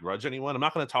like begrudge anyone. I'm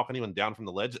not gonna talk anyone down from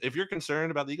the ledge. If you're concerned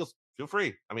about the Eagles, feel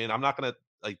free. I mean, I'm not gonna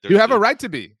like. You have a right to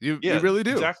be. You Yeah, really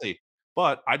do. exactly.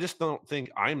 But I just don't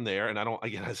think I'm there, and I don't.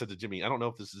 Again, I said to Jimmy, I don't know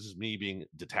if this is me being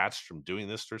detached from doing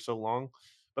this for so long,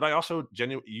 but I also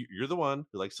genuinely, you're the one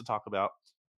who likes to talk about,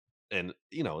 and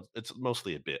it's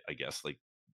mostly a bit, I guess. Like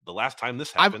the last time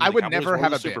this happened, I the would Cowboys never won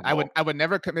have the a bit. Super Bowl. I would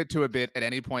never commit to a bit at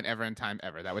any point ever in time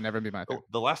ever. That would never be my thing.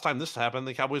 The last time this happened,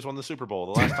 the Cowboys won the Super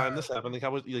Bowl. The last time this happened, the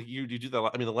Cowboys, like, you do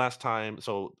that. I mean, the last time.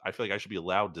 So I feel like I should be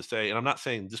allowed to say, and I'm not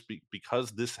saying just because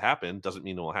this happened doesn't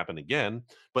mean it will happen again.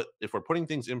 But if we're putting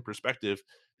things in perspective,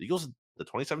 the Eagles, the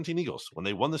 2017 Eagles, when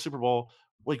they won the Super Bowl,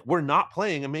 like, were not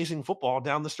playing amazing football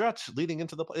down the stretch leading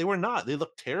into the play. They were not. They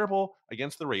looked terrible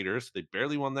against the Raiders. They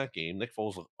barely won that game. Nick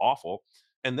Foles looked awful.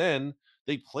 And then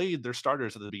they played their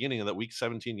starters at the beginning of that Week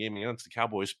 17 game against the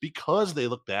Cowboys because they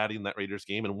looked bad in that Raiders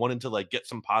game and wanted to like get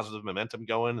some positive momentum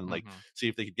going and like see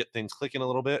if they could get things clicking a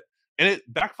little bit. And it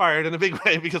backfired in a big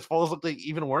way because Foles looked like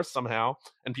even worse somehow.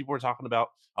 And people were talking about,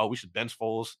 oh, we should bench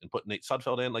Foles and put Nate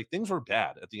Sudfeld in. Like, things were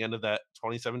bad at the end of that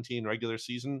 2017 regular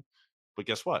season. But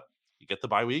guess what? You get the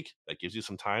bye week. That gives you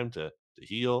some time to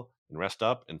heal and rest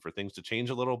up and for things to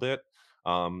change a little bit.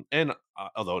 And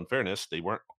although in fairness, they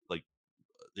weren't like,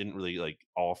 didn't really like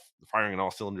all firing on all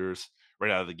cylinders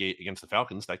right out of the gate against the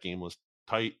Falcons. That game was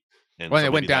tight. And When so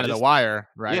it went down to the wire,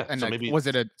 right? Yeah, And so like, maybe was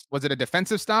it a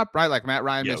defensive stop, right? Like Matt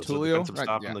Ryan missed it was a Julio, defensive right?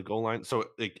 stop Yeah. in the goal line. So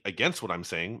like, against what I'm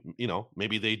saying,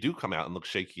 maybe they do come out and look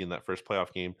shaky in that first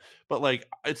playoff game. But like,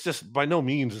 it's just by no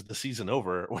means is the season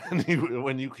over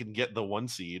when you can get the 1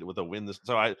 seed with a win.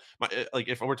 So like,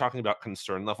 if we're talking about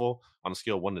concern level on a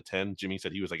scale of 1 to 10, Jimmy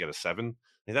said he was like at a 7.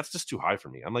 Like, that's just too high for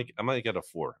me. I'm like at a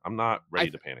 4. I'm not ready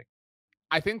to panic.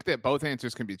 I think that both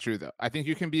answers can be true, though. I think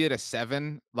you can be at a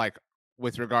 7, like,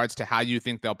 with regards to how you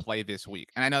think they'll play this week.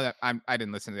 And I know that I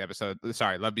didn't listen to the episode.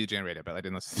 Sorry, love BJ and Rated, but I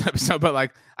didn't listen to the episode. But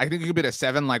like, I think you can be at a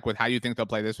 7, like, with how you think they'll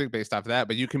play this week based off of that.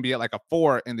 But you can be at like a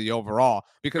 4 in the overall,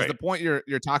 because the point you're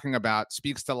talking about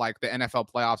speaks to like the NFL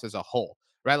playoffs as a whole.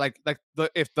 Right,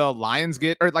 if the Lions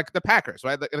get, or like the Packers,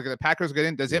 right? Like the Packers get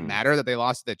in. Does it matter that they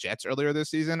lost to the Jets earlier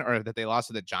this season, or that they lost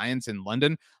to the Giants in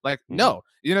London? Like, no,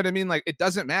 you know what I mean? Like, it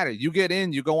doesn't matter. You get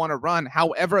in, you go on a run.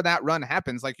 However that run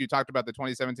happens, like you talked about the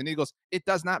 2017 Eagles, it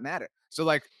does not matter. So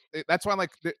like, that's why,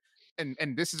 like,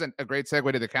 and this is a great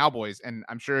segue to the Cowboys. And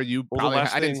I'm sure you probably,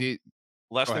 I didn't see.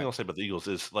 Last thing I'll say about the Eagles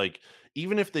is, like,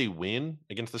 even if they win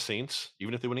against the Saints,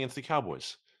 even if they win against the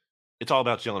Cowboys, it's all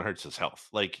about Jalen Hurts' health.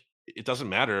 Like, it doesn't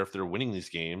matter if they're winning these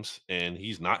games and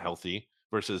he's not healthy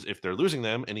versus if they're losing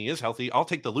them and he is healthy. I'll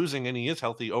take the losing and he is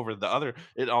healthy over the other.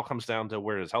 It all comes down to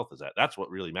where his health is at. That's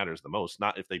what really matters the most,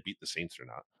 not if they beat the Saints or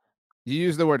not. You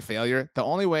use the word failure. The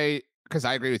only way, because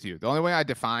I agree with you, the only way I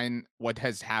define what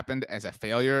has happened as a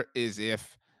failure is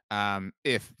if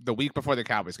the week before the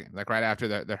Cowboys game, like right after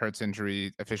the Hurts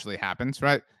injury officially happens,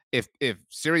 right? If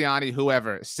Sirianni,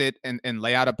 whoever, sit and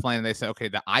lay out a plan and they say, okay,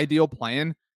 the ideal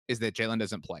plan is that Jalen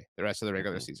doesn't play the rest of the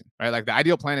regular season, right? Like, the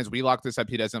ideal plan is we lock this up,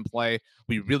 he doesn't play.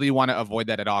 We really want to avoid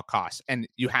that at all costs. And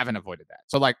you haven't avoided that.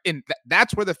 So like,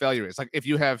 that's where the failure is. Like, if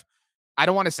you have, I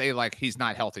don't want to say like he's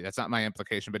not healthy. That's not my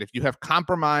implication. But if you have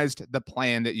compromised the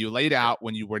plan that you laid out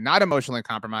when you were not emotionally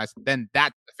compromised, then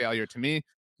that's the failure to me.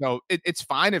 So it's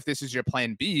fine if this is your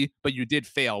plan B, but you did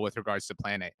fail with regards to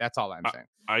plan A. That's all I'm saying.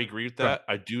 I agree with Go ahead.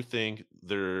 that. I do think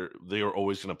they are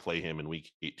always going to play him in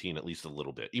week 18 at least a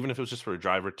little bit, even if it was just for a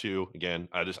drive or two. Again,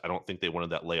 I don't think they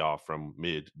wanted that layoff from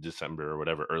mid December or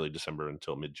whatever, early December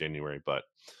until mid January. But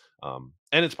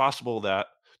and it's possible that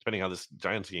depending how this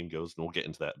Giants game goes, and we'll get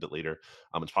into that a bit later,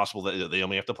 it's possible that they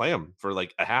only have to play him for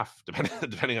like a half,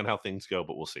 depending on how things go.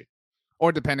 But we'll see.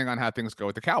 Or depending on how things go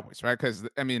with the Cowboys, right? Because,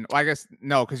 I mean, I guess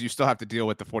no, because you still have to deal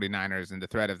with the 49ers and the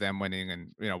threat of them winning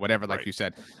and, whatever, like you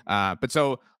said. But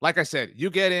so, like I said,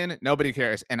 you get in, nobody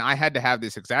cares. And I had to have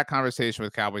this exact conversation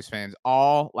with Cowboys fans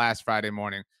all last Friday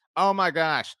morning. Oh my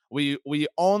gosh, we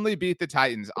only beat the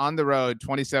Titans on the road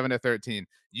 27-13.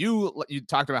 You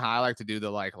talked about how I like to do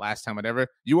the like last time, whatever.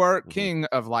 You are king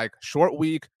of like short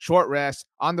week, short rest,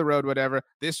 on the road, whatever.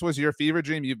 This was your fever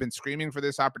dream. You've been screaming for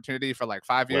this opportunity for like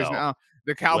 5 years now.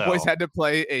 The Cowboys had to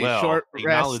play a short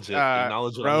rest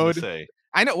acknowledge what road. I'm say.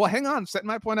 I know. Well, hang on. Setting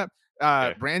my point up.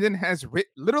 Okay. Brandon has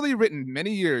literally written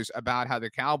many years about how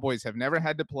the Cowboys have never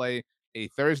had to play a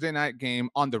Thursday night game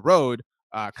on the road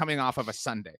coming off of a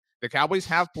Sunday. The Cowboys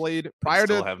have played prior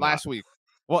to last week.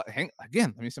 Well,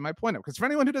 let me set my point up. Because for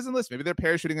anyone who doesn't listen, maybe they're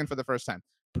parachuting in for the first time.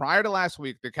 Prior to last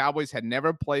week, the Cowboys had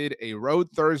never played a road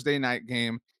Thursday night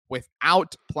game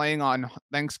without playing on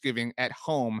Thanksgiving at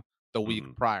home the week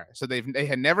prior. So they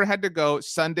had never had to go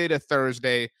Sunday to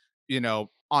Thursday,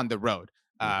 on the road.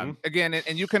 Again,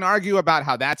 and you can argue about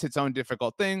how that's its own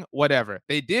difficult thing, whatever.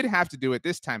 They did have to do it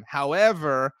this time.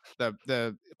 However,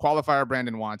 the qualifier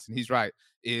Brandon wants, and he's right,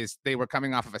 is they were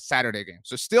coming off of a Saturday game.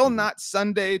 So still not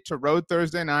Sunday to road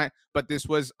Thursday night, but this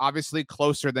was obviously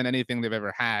closer than anything they've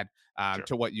ever had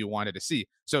to what you wanted to see.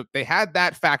 So they had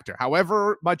that factor.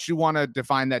 However much you want to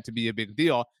define that to be a big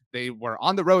deal, they were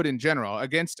on the road in general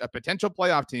against a potential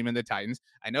playoff team in the Titans.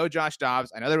 I know Josh Dobbs.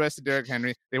 I know the rest of Derrick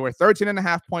Henry. They were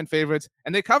 13.5-point favorites,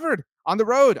 and they covered on the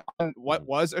road on what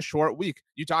was a short week.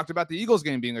 You talked about the Eagles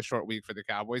game being a short week for the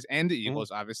Cowboys and the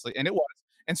Eagles, obviously, and it was.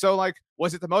 And so,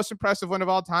 was it the most impressive win of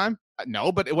all time?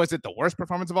 No, but was it the worst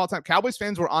performance of all time? Cowboys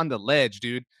fans were on the ledge,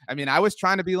 dude. I mean, I was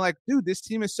trying to be like, dude, this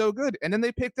team is so good. And then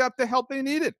they picked up the help they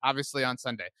needed, obviously, on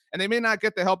Sunday. And they may not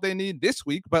get the help they need this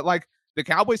week, but, the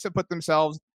Cowboys have put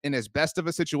themselves in as best of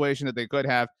a situation that they could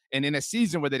have. And in a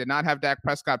season where they did not have Dak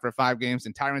Prescott for 5 games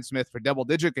and Tyron Smith for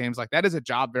double-digit games, that is a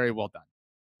job very well done.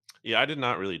 Yeah, I did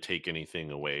not really take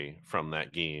anything away from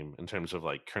that game in terms of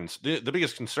the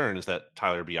biggest concern is that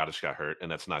Tyler Biadasz got hurt, and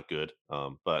that's not good.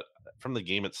 But from the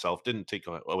game itself, didn't take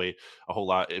away a whole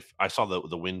lot. If I saw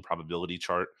the win probability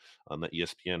chart that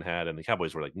ESPN had, and the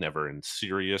Cowboys were never in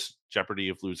serious jeopardy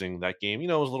of losing that game.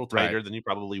 It was a little tighter than you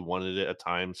probably wanted it at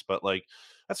times, but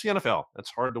that's the NFL.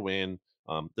 It's hard to win.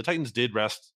 The Titans did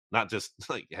rest not just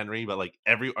Henry, but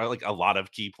a lot of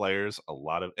key players,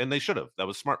 and they should have. That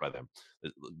was smart by them.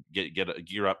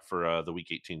 Gear up for the Week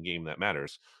 18 game that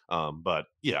matters. But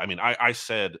yeah, I mean, I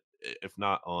said if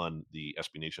not on the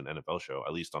SB Nation NFL show,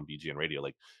 at least on BGN Radio,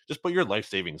 just put your life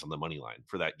savings on the money line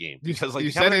for that game because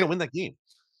you said to win that game.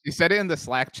 You said it in the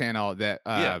Slack channel that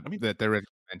that they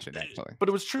mentioned actually, but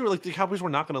it was true. The Cowboys were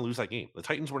not going to lose that game. The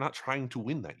Titans were not trying to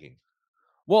win that game.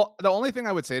 Well, the only thing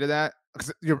I would say to that,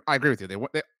 because I agree with you,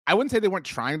 I wouldn't say they weren't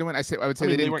trying to win. I would say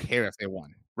they didn't care if they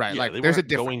won. Right. Yeah, there's a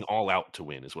difference. Going all out to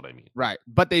win is what I mean. Right.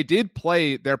 But they did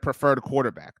play their preferred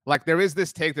quarterback. There is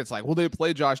this take that's well, they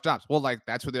play Josh Dobbs. Well,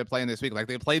 that's what they're playing this week.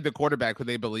 They played the quarterback who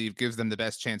they believe gives them the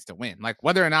best chance to win.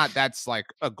 Whether or not that's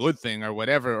a good thing or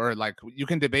whatever, or you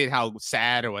can debate how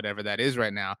sad or whatever that is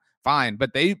right now. Fine.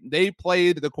 But they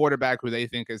played the quarterback who they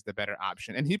think is the better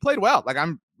option. And he played well.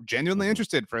 I'm genuinely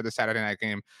interested for the Saturday night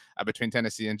game between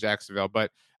Tennessee and Jacksonville. But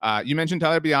you mentioned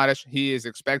Tyler Biadasz. He is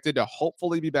expected to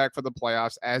hopefully be back for the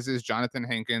playoffs, as is Jonathan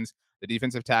Hankins, the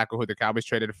defensive tackle who the Cowboys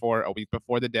traded for a week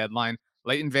before the deadline.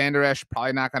 Leighton Vander Esch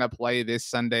probably not going to play this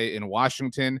Sunday in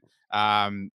Washington.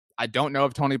 I don't know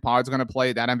if Tony Pollard's going to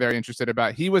play. That I'm very interested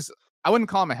about. I wouldn't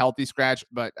call him a healthy scratch,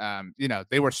 but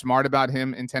they were smart about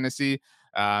him in Tennessee.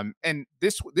 And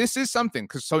this is something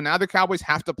because now the Cowboys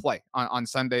have to play on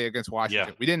Sunday against Washington.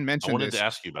 Yeah. We didn't mention this. I wanted to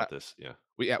ask you about this. Yeah.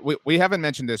 We haven't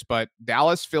mentioned this, but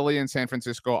Dallas, Philly, and San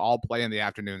Francisco all play in the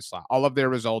afternoon slot. All of their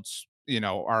results,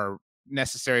 are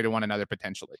necessary to one another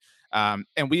potentially.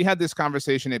 And we had this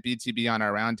conversation at BTB on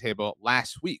our roundtable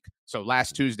last week. So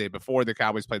last Tuesday, before the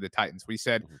Cowboys played the Titans, we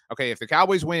said, okay, if the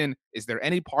Cowboys win, is there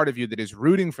any part of you that is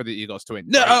rooting for the Eagles to win?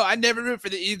 No, I never root for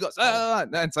the Eagles.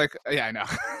 It's yeah, I know.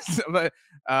 But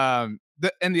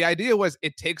the idea was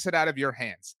it takes it out of your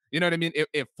hands. You know what I mean?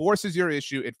 It forces your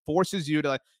issue. It forces you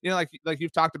to like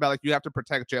you've talked about, you have to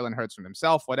protect Jalen Hurts from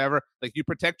himself, whatever. You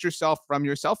protect yourself from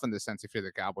yourself in this sense if you're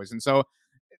the Cowboys. And so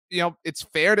it's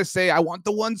fair to say I want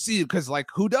the 1 seed because like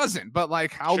who doesn't? But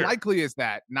like how Sure. likely is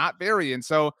that? Not very. And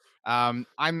so I'm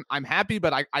happy,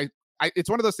 but I it's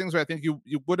one of those things where I think you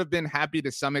would have been happy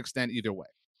to some extent either way.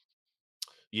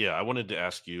 Yeah, I wanted to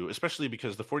ask you, especially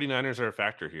because the 49ers are a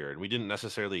factor here, and we didn't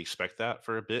necessarily expect that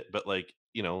for a bit, but like,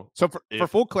 So for if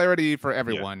full clarity for yeah,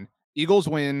 everyone, Eagles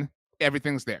win,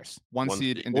 everything's theirs. 1 one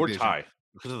seed in or division. tie.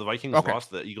 Because of the Vikings Okay. loss,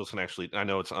 the Eagles can actually, I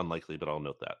know it's unlikely, but I'll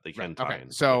note that they Right. can tie Okay.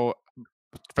 in. So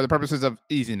for the purposes of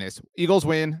easiness, Eagles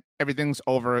win, everything's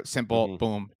over, simple, Hmm.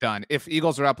 boom, done. If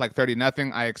Eagles are up like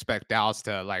 30-0, I expect Dallas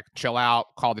to like chill out,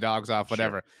 call the dogs off, Sure.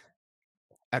 whatever.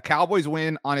 A Cowboys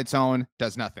win on its own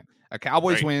does nothing. A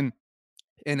Cowboys Right. win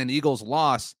and an Eagles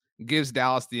loss gives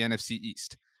Dallas the NFC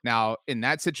East. Now, in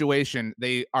that situation,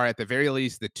 they are at the very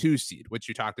least the 2 seed, which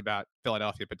you talked about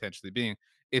Philadelphia potentially being.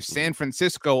 If San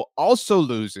Francisco also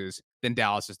loses, then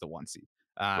Dallas is the 1 seed.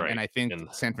 And Right. I think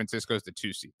And San Francisco is the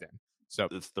 2 seed then. So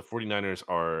the 49ers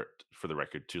are, for the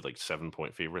record, too, like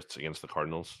 7-point favorites against the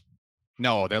Cardinals.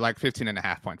 no, they're like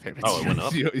 15.5-point favorites. Oh, it went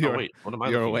up? You're, Wait, what am I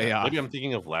you're looking way at? off. Maybe I'm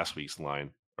thinking of last week's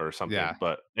line or something. Yeah.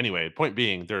 But anyway, point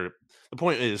being, the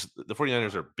point is the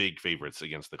 49ers are big favorites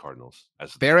against the Cardinals.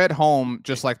 They're at home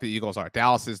just like the Eagles are.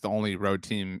 Dallas is the only road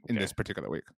team in this particular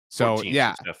week. So 14,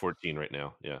 yeah, it's at 14 right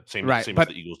now. Yeah, same right. as But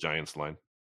the Eagles Giants line.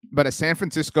 But a San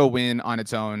Francisco win on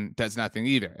its own does nothing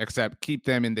either, except keep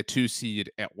them in the 2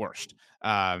 seed at worst.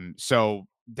 So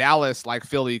Dallas, like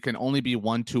Philly, can only be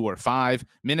 1, 2, or 5.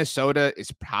 Minnesota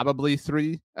is probably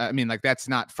 3. I mean, like that's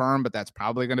not firm, but that's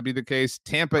probably going to be the case.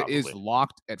 Tampa is Probably.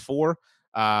 locked at 4.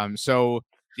 So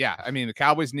yeah, I mean the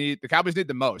Cowboys need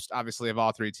the most, obviously, of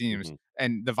all 3 teams.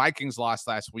 And the Vikings lost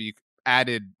last week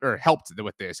added or helped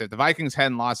with this. If the Vikings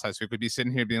hadn't lost last week, we'd be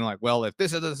sitting here being like, well, if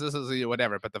this is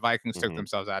whatever. But the Vikings took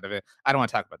themselves out of it. I don't want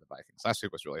to talk about the Vikings. Last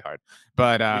week was really hard.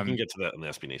 But we can get to that in the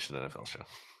SB Nation NFL show.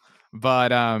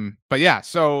 But yeah,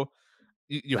 so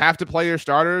you have to play your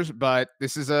starters, but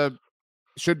this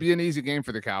should be an easy game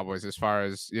for the Cowboys as far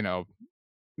as,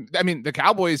 I mean, the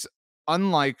Cowboys,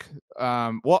 unlike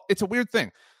well, it's a weird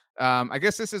thing. I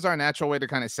guess this is our natural way to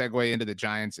kind of segue into the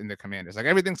Giants and the Commanders. Like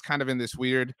everything's kind of in this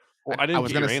weird. Well, I didn't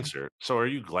was get your gonna answer. So are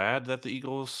you glad that the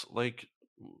Eagles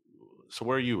so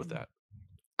where are you with that?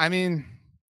 I mean,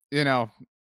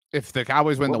 if the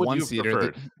Cowboys win What the would 1 you have seed,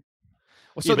 preferred? well,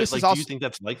 Yeah, so but this is do also. you think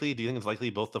that's likely? Do you think it's likely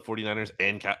both the 49ers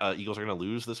and Eagles are going to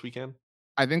lose this weekend?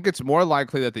 I think it's more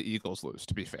likely that the Eagles lose,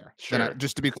 to be fair. Sure.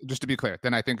 Just to be clear,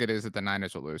 then I think it is that the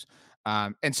Niners will lose.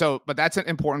 But that's an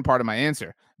important part of my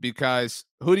answer because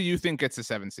who do you think gets the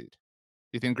 7 seed?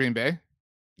 You think Green Bay?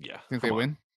 Yeah. Think they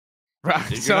win?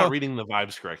 Right. You're not reading the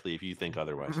vibes correctly if you think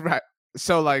otherwise. Right.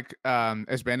 So like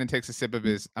as Brandon takes a sip of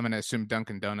his, I'm gonna assume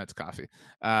Dunkin' Donuts coffee.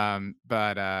 Did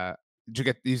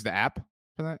you use the app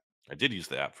for that? I did use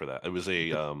the app for that. It was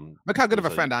a look how good of a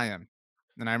friend I am.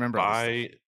 And I remember buy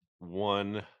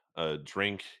one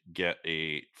drink, get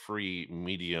a free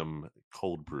medium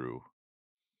cold brew.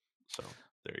 So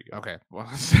there you go. Okay.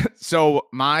 Well, so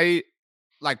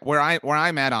where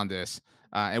I'm at on this,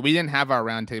 and we didn't have our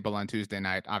roundtable on Tuesday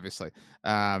night, obviously.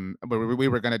 But we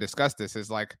were going to discuss this. Is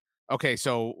like, okay,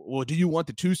 so well, do you want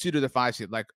the 2 seed or the 5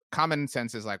 seed? Like, common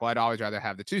sense is like, well, I'd always rather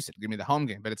have the 2 seed. Give me the home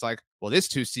game. But it's like, well, this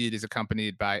 2 seed is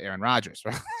accompanied by Aaron Rodgers,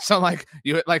 right? So like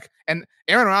and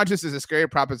Aaron Rodgers is a scary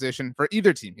proposition for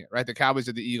either team here, right? The Cowboys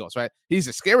or the Eagles, right? He's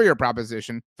a scarier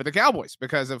proposition for the Cowboys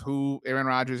because of who Aaron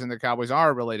Rodgers and the Cowboys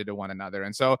are related to one another.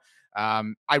 And so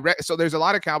so there's a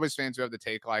lot of Cowboys fans who have the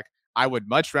take like, I would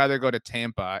much rather go to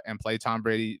Tampa and play Tom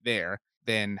Brady there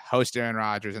than host Aaron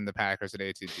Rodgers and the Packers at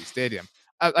AT&T Stadium.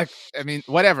 I mean,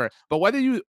 whatever. But whether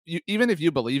you even if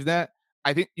you believe that,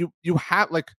 I think you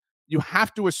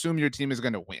have to assume your team is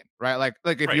going to win, right? Like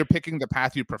if you're picking the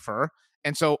path you prefer.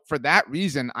 And so for that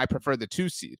reason, I prefer the 2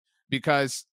 seed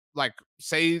because like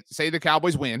say the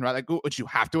Cowboys win, right? Like which you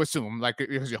have to assume, like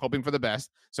because you're hoping for the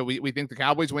best. So we think the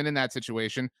Cowboys win in that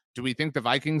situation. Do we think the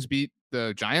Vikings beat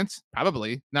the Giants?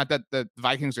 Probably. Not that the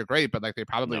Vikings are great, but like they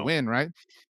probably win, right?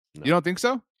 No. You don't think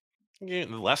so? Yeah,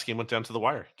 the last game went down to the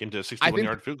wire. Came to a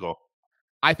 61-yard field goal.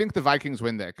 I think the Vikings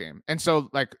win that game. And so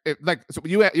so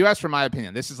you asked for my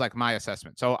opinion. This is like my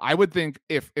assessment. So I would think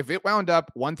if it wound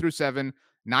up 1 through 7,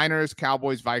 Niners,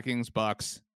 Cowboys, Vikings,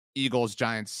 Bucks, Eagles,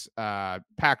 Giants,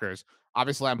 Packers,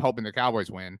 obviously I'm hoping the Cowboys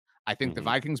win. I think the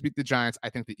Vikings beat the Giants. I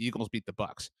think the Eagles beat the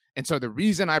Bucks. And so the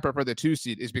reason I prefer the 2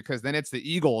 seed is because then it's the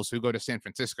Eagles who go to San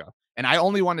Francisco. And I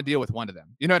only want to deal with one of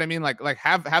them. You know what I mean? Like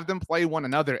have them play one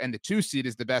another. And the 2 seed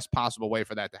is the best possible way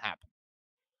for that to happen.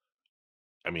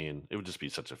 I mean, it would just be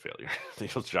such a failure. The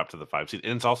Eagles drop to the 5 seed.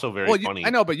 And it's also very funny. I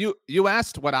know, but you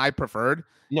asked what I preferred.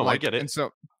 No, I get it. And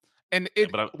so And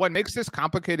But what makes this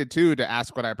complicated too, to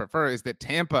ask what I prefer, is that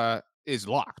Tampa is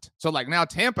locked. So like now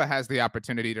Tampa has the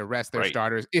opportunity to rest their right,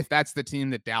 starters if that's the team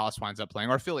that Dallas winds up playing,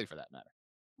 or Philly for that matter.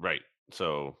 right.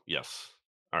 So yes.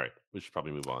 All right. We should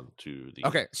probably move on to the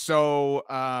Okay, so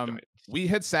Giants. we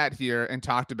had sat here and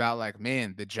talked about like,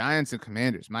 man, the Giants and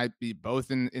Commanders might be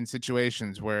both in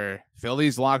situations where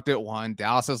Philly's locked at 1,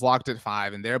 Dallas is locked at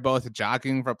 5, and they're both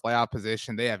jockeying for playoff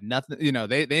position. They have nothing,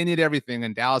 they need everything,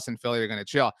 and Dallas and Philly are going to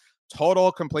chill. Total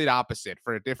complete opposite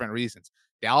for different reasons.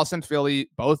 Dallas and Philly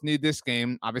both need this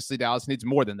game. Obviously, Dallas needs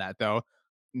more than that, though.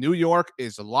 New York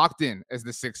is locked in as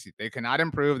the 6th seed. They cannot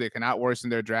improve. They cannot worsen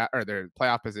their draft or their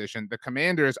playoff position. The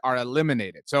Commanders are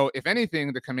eliminated. So if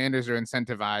anything, the Commanders are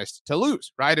incentivized to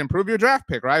lose, right? Improve your draft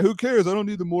pick, right? Who cares? I don't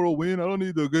need the moral win. I don't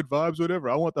need the good vibes, whatever.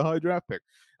 I want the high draft pick.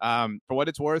 For what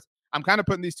it's worth, I'm kind of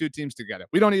putting these two teams together.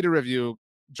 We don't need to review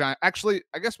Actually,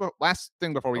 I guess last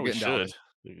thing before we get into all this.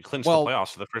 You clinched Well, the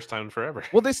playoffs for the first time in forever.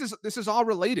 Well, this is all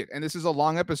related, and this is a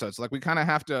long episode. So like we kind of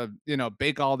have to,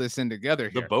 bake all this in together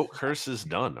here. The boat curse is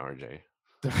done, RJ.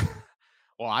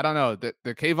 Well, I don't know. The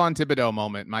Kayvon Thibodeau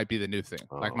moment might be the new thing.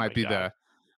 Oh Like my might be God.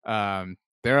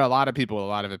 there are a lot of people with a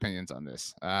lot of opinions on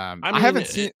this. I mean,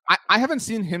 haven't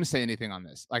seen him say anything on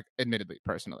this. Like, admittedly,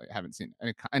 personally, I haven't seen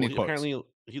any Well, quotes. apparently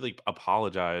he like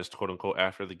apologized, quote unquote,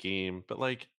 after the game, but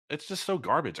like it's just so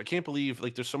garbage. I can't believe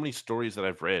like there's so many stories that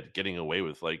I've read getting away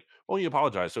with like, well, he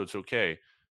apologized, so it's okay.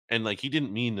 And like he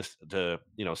didn't mean this to,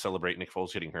 celebrate Nick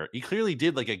Foles getting hurt. He clearly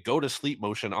did like a go to sleep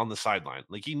motion on the sideline.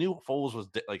 Like he knew Foles was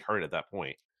like hurt at that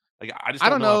point. Like I just I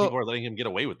don't don't know how know. people are letting him get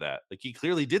away with that. Like he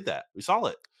clearly did that. We saw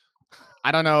it.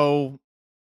 I don't know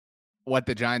what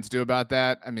the Giants do about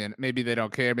that. I mean, maybe they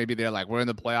don't care. Maybe they're like, we're in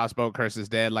the playoffs. Boat curse is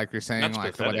dead. Like you're saying, That's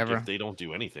like pathetic whatever. if they don't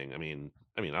do anything. I mean,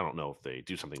 I don't know if they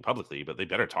do something publicly, but they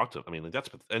better talk to him. I mean, like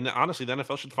and honestly, the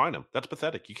NFL should fine him. That's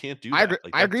pathetic. You can't do that.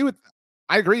 I agree.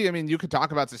 I agree. I mean, you could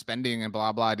talk about suspending and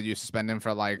blah blah. Did you suspend him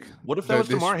for like? What if that was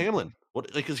DeMar Hamlin? What,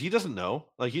 like, because he doesn't know.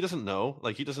 Like, he doesn't know.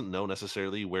 Like, he doesn't know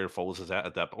necessarily where Foles is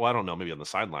at that. Well, I don't know. Maybe on the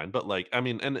sideline, but like, I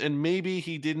mean, and maybe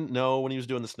he didn't know when he was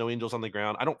doing the snow angels on the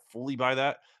ground. I don't fully buy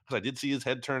that because I did see his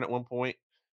head turn at one point,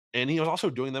 and he was also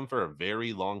doing them for a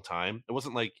very long time. It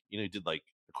wasn't like he did like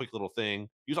a quick little thing.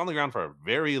 He was on the ground for a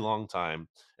very long time,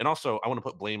 and also I want to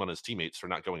put blame on his teammates for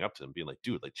not going up to him, being like,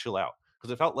 "Dude, like, chill out,"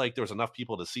 because it felt like there was enough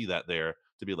people to see that there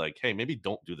to be like, "Hey, maybe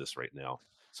don't do this right now."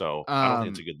 So I don't think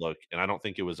it's a good look, and I don't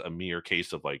think it was a mere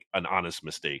case of like an honest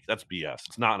mistake. That's BS.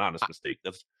 It's not an honest mistake.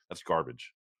 That's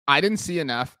garbage. I didn't see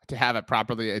enough to have a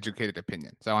properly educated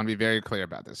opinion. So I want to be very clear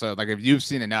about this. So like if you've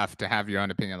seen enough to have your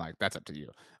own opinion, like that's up to you.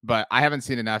 But I haven't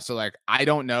seen enough. So like I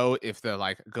don't know if the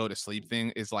like go to sleep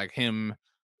thing is like him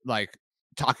like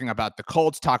talking about the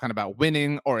Colts, talking about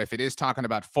winning, or if it is talking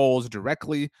about Foles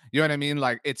directly. You know what I mean?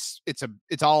 Like it's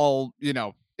all,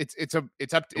 it's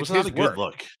up to It was it's not his a good work.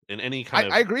 look in any kind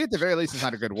of. I agree. At the very least, it's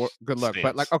not a good look.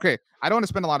 But like, okay, I don't want to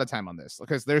spend a lot of time on this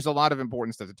because there's a lot of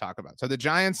important stuff to talk about. So the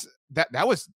Giants, that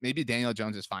was maybe Daniel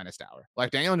Jones's finest hour. Like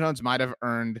Daniel Jones might have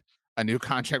earned a new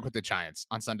contract with the Giants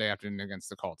on Sunday afternoon against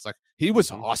the Colts. Like he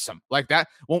was awesome. Like that.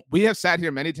 Well, we have sat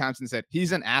here many times and said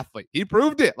he's an athlete. He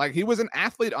proved it. Like he was an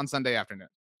athlete on Sunday afternoon.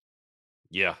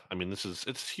 Yeah, I mean,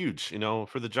 it's huge,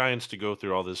 for the Giants to go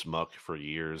through all this muck for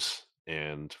years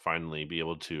and finally be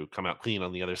able to come out clean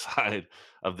on the other side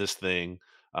of this thing.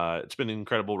 It's been an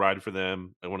incredible ride for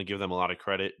them. I want to give them a lot of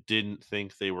credit. Didn't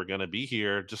think they were going to be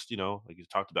here. Just, like you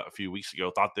talked about a few weeks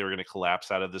ago, thought they were going to collapse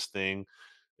out of this thing.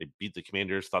 They beat the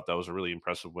Commanders, thought that was a really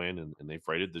impressive win, and they've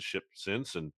righted the ship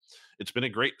since. And it's been a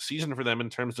great season for them in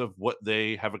terms of what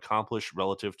they have accomplished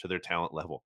relative to their talent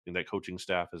level. I think that coaching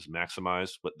staff has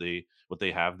maximized what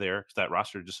they have there. That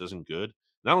roster just isn't good.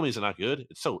 Not only is it not good,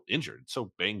 it's so injured, it's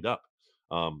so banged up.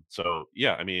 So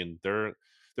yeah, I mean they're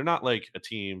not like a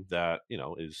team that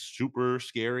is super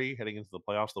scary heading into the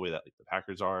playoffs the way that like the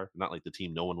Packers are. Not like the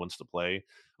team no one wants to play,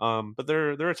 but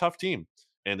they're a tough team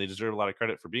and they deserve a lot of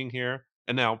credit for being here.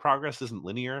 And now progress isn't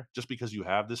linear. Just because you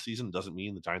have this season doesn't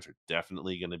mean the Giants are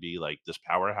definitely going to be like this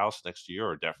powerhouse next year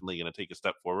or definitely going to take a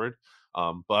step forward.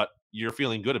 But you're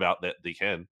feeling good about that they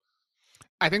can.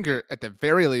 I think you're at the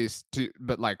very least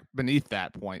but like beneath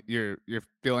that point, you're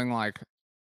feeling like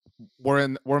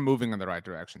we're moving in the right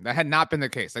direction. That had not been the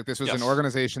case. Like this was an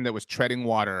organization that was treading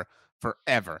water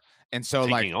forever. And so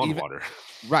taking on water.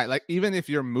 Right. Like even if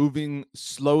you're moving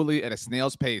slowly at a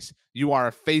snail's pace, you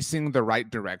are facing the right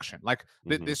direction. Like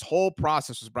this whole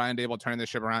process was Brian Dable turning the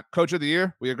ship around. Coach of the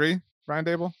year. We agree, Brian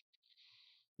Dable?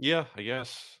 Yeah, I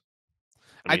guess.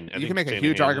 I you can make a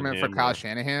huge argument for Kyle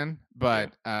Shanahan,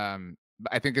 but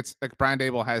I think it's like Brian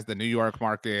Dable has the New York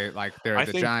market, like they're I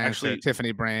the think Giants, they're actually,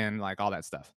 Tiffany brand, like all that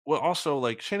stuff. well, also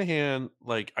like Shanahan,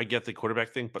 like I get the quarterback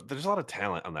thing, but there's a lot of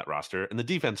talent on that roster, and the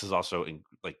defense is also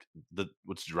like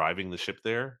what's driving the ship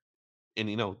there. And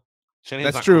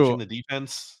Shanahan's That's not coaching true. the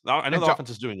defense. I know And the to offense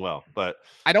is doing well, but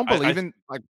I don't I believe in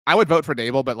like I would vote for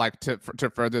Dable, but like to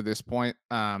further this point,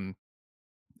 I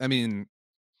mean,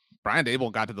 Brian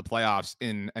Dable got to the playoffs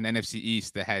in an NFC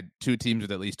East that had two teams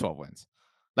with at least 12 wins.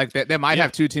 Like they might yeah,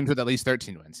 have two teams with at least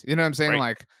 13 wins. You know what I'm saying? right.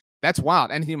 Like that's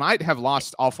wild. And he might have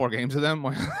lost all 4 games of them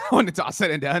when it's all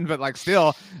said and done. But like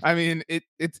still, I mean, it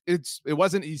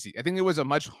wasn't easy. I think it was a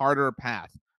much harder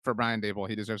path for Brian Dable.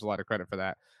 He deserves a lot of credit for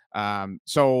that.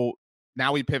 So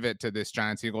now we pivot to this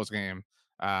Giants Eagles game.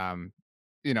 Again,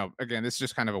 this is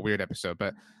just kind of a weird episode,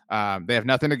 but they have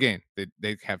nothing to gain.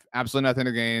 They have absolutely nothing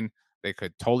to gain. They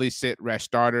could totally sit rest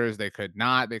starters. They could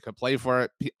not. They could play for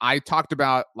it. I talked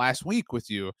about last week with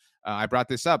you. I brought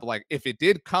this up. Like, if it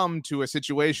did come to a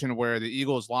situation where the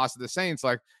Eagles lost to the Saints,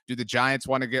 like, do the Giants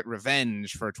want to get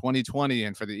revenge for 2020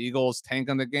 and for the Eagles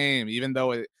tanking the game, even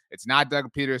though it's not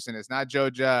Doug Peterson, it's not Joe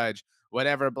Judge,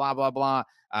 whatever, blah, blah, blah.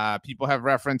 People have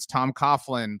referenced Tom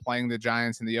Coughlin playing the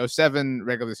Giants in the 2007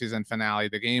 regular season finale,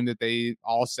 the game that they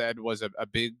all said was a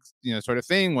big, sort of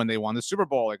thing when they won the Super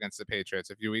Bowl against the Patriots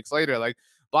a few weeks later, like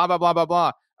blah, blah, blah, blah,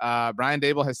 blah. Brian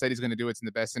Dable has said he's going to do what's in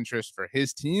the best interest for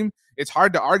his team. It's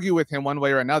hard to argue with him one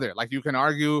way or another. Like you can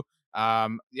argue,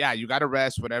 you got to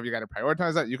rest, whatever, you got to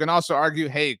prioritize that. You can also argue,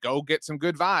 hey, go get some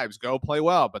good vibes, go play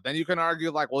well. But then you can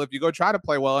argue like, well, if you go try to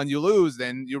play well and you lose,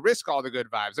 then you risk all the good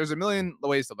vibes. There's a million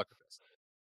ways to look at this.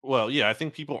 Well, yeah, I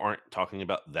think people aren't talking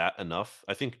about that enough.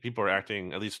 I think people are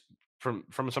acting, at least from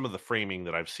some of the framing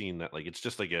that I've seen, that like it's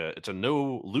just like it's a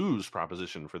no lose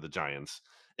proposition for the Giants,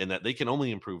 and that they can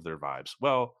only improve their vibes.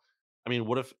 Well, I mean,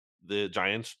 what if the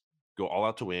Giants go all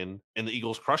out to win and the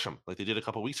Eagles crush them like they did a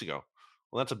couple weeks ago?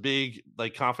 Well, that's a big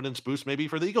like confidence boost maybe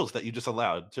for the Eagles that you just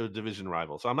allowed to a division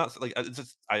rival. So I'm not like it's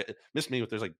just I miss me with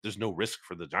there's no risk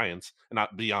for the Giants, and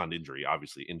not beyond injury.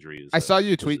 Obviously, injury is I saw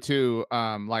you is tweet too,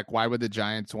 like, why would the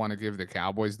Giants want to give the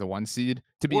Cowboys the 1 seed?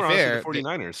 To be or honestly the fair,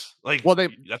 49ers. Like, well, they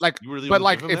that's like, you really but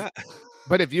want to give like them that?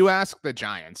 but if you ask the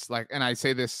Giants, like, and I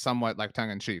say this somewhat like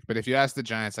tongue in cheek, but if you ask the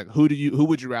Giants, like, who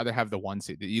would you rather have the 1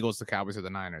 seed, the Eagles, the Cowboys, or the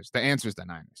Niners? The answer is the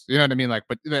Niners. You know what I mean? Like,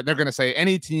 but they're going to say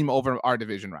any team over our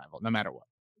division rival, no matter what.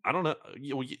 I don't know.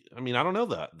 I mean, I don't know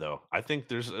that though. I think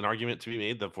there's an argument to be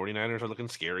made. The 49ers are looking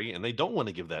scary and they don't want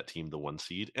to give that team the 1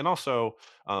 seed. And also,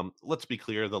 let's be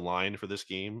clear, the line for this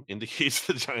game indicates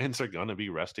the Giants are going to be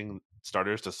resting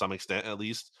starters to some extent, at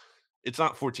least. It's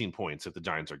not 14 points if the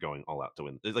Giants are going all out to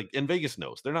win. Like, and Vegas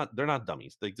knows they're not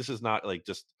dummies. Like, this is not like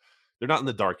just they're not in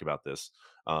the dark about this.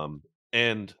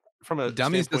 And from a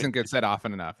Dummies standpoint, doesn't get said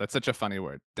often enough. That's such a funny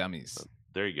word. Dummies.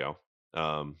 there you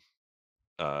go.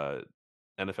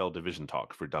 NFL division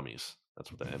talk for dummies.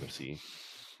 That's what the NFC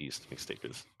East mixtape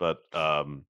is. But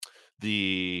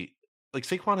the like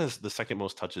Saquon has the second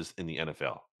most touches in the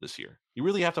NFL this year. You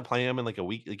really have to play him in like a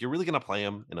week. Like you're really going to play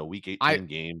him in a week 18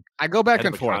 game. I go back Head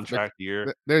of and a forth. contract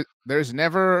year. There's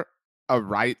never a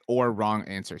right or wrong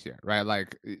answer here, right?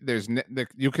 Like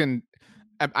you can.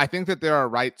 I think that there are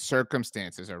right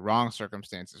circumstances or wrong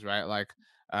circumstances, right? Like,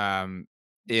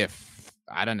 if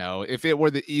I don't know, if it were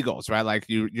the Eagles, right? Like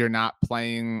you're not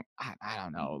playing. I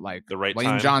don't know, like The right Lane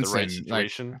time, Johnson, the right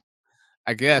situation. like,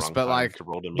 I guess, but like, to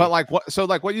roll to me. but like what? So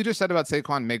like what you just said about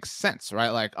Saquon makes sense, right?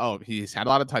 Like, oh, he's had a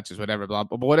lot of touches, whatever, blah.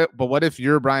 But what if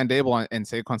you're Brian Dable and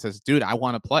Saquon says, "Dude, I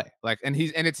want to play," like, and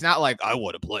it's not like I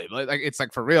want to play, but like it's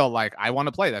like for real, like I want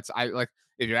to play. Like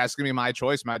if you're asking me my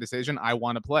choice, my decision, I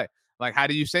want to play. Like, how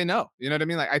do you say no? You know what I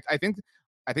mean? Like, I think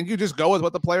you just go with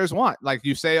what the players want. Like,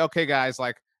 you say, okay, guys,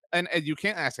 like, and you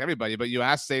can't ask everybody, but you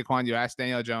ask Saquon, you ask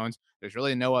Daniel Jones. There's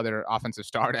really no other offensive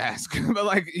star to ask, but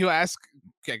like, you ask,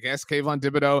 I guess, Kayvon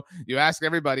Thibodeau. You ask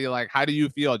everybody, like, how do you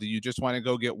feel? Do you just want to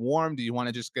go get warm? Do you want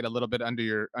to just get a little bit under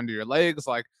your legs,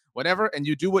 like whatever? And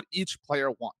you do what each player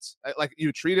wants. Like,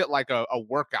 you treat it like a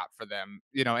workout for them,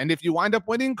 And if you wind up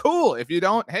winning, cool. If you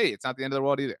don't, hey, it's not the end of the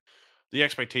world either. The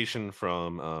expectation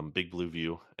from Big Blue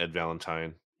View, Ed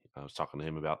Valentine, I was talking to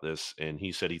him about this, and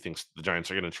he said he thinks the Giants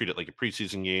are going to treat it like a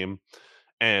preseason game.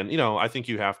 And, I think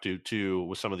you have to, too,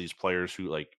 with some of these players who,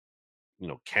 like,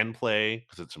 can play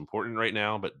because it's important right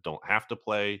now, but don't have to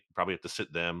play. You probably have to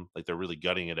sit them. Like, they're really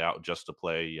gutting it out just to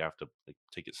play. You have to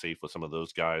take it safe with some of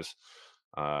those guys.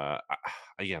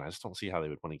 Again, I just don't see how they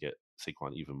would want to get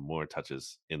Saquon even more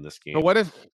touches in this game. But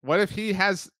what if he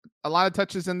has a lot of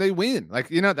touches and they win? Like,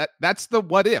 that's the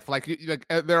what if. Like,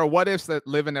 there are what ifs that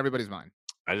live in everybody's mind.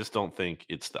 I just don't think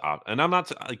it's and I'm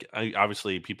not like,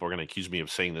 obviously people are going to accuse me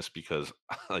of saying this because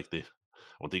like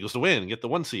want the Eagles to win and get the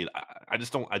 1 seed. I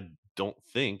just don't. I don't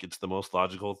think it's the most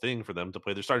logical thing for them to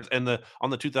play their starters. And on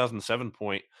the 2007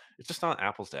 point, it's just not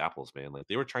apples to apples, man. Like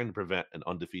they were trying to prevent an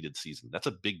undefeated season. That's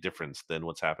a big difference than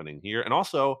what's happening here. And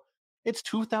also, it's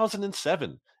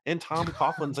 2007, and Tom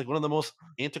Coughlin's like one of the most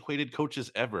antiquated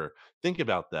coaches ever. Think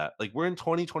about that. Like we're in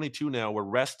 2022 now, where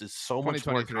rest is so much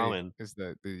more 2023 common. is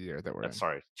the year that we're in.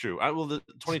 Sorry, true. The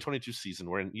 2022 season.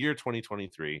 We're in year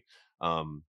 2023.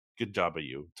 Good job of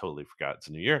you. Totally forgot it's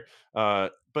a new year.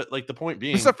 But like the point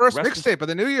being, It's the first mixtape of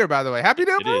the new year, by the way. Happy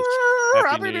New Year! It is.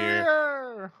 Happy New Year.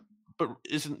 Year! But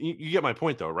isn't you get my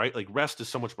point though, right? Like rest is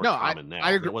so much more common now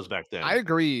than it was back then. I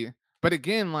agree, but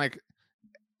again, like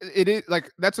it is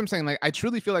like that's what I'm saying. Like I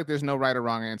truly feel like there's no right or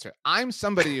wrong answer. I'm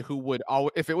somebody who would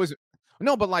always, if it was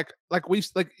no, but like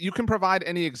you can provide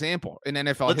any example in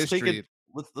NFL history.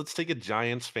 Let's take a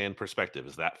Giants fan perspective.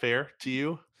 Is that fair to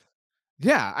you?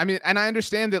 Yeah, I mean, and I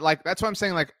understand that, like, that's what I'm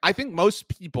saying. Like, I think most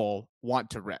people want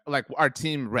to like our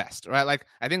team rest, right? Like,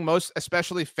 I think most,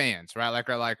 especially fans, right? Like,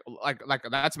 are like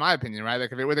that's my opinion, right?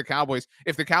 Like, if it were the Cowboys,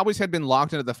 if the Cowboys had been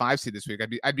locked into the 5 seed this week,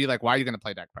 I'd be like, why are you going to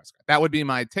play Dak Prescott? That would be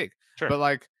my take.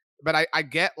 Sure. But I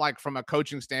get, like, from a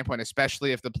coaching standpoint,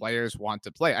 especially if the players want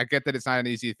to play, I get that it's not an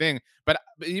easy thing. But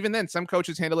even then, some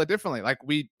coaches handle it differently. Like,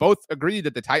 we both agreed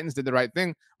that the Titans did the right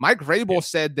thing. Mike Vrabel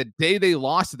said the day they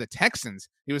lost to the Texans,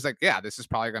 he was like, yeah, this is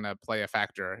probably going to play a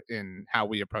factor in how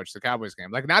we approach the Cowboys game.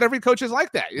 Like, not every coach is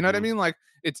like that. You know what I mean? Like,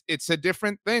 it's a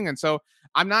different thing. And so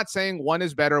I'm not saying one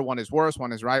is better, one is worse,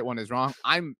 one is right, one is wrong.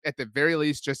 I'm at the very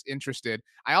least just interested.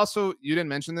 I also, you didn't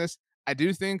mention this, I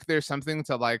do think there's something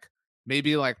to, like,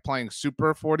 maybe like playing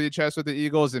super 40 chess with the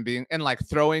Eagles and like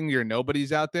throwing your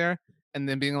nobodies out there and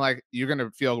then being like, you're going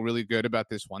to feel really good about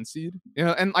this 1 seed, you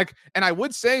know? And I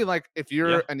would say, like, if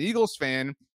you're an Eagles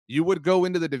fan, you would go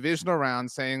into the divisional round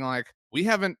saying, like, we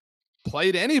haven't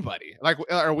played anybody, like,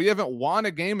 or we haven't won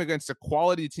a game against a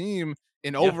quality team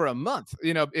in over a month,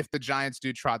 you know, if the Giants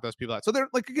do trot those people out. So they're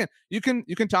like, again, you can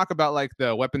talk about like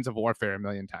the weapons of warfare a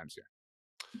million times here.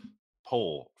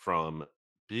 Poll from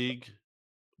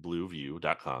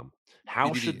BigBlueView.com. How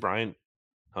BBV. should Brian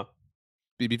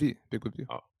BBV, Big Blue View.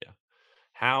 Oh, yeah.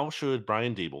 How should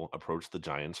Brian Daboll approach the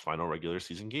Giants' final regular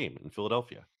season game in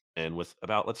Philadelphia? And with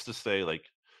about, let's just say, like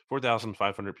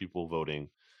 4,500 people voting,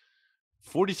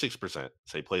 46%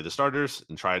 say play the starters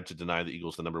and try to deny the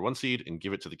Eagles the number 1 seed and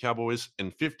give it to the Cowboys,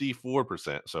 and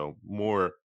 54%, so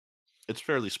more, it's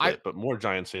fairly split, but more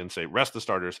Giants fans say rest the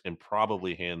starters and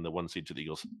probably hand the 1 seed to the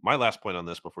Eagles. My last point on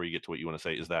this before you get to what you want to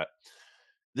say is that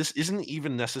this isn't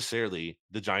even necessarily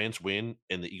the Giants win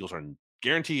and the Eagles are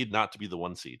guaranteed not to be the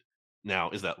 1 seed.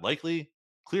 Now, is that likely?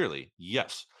 Clearly,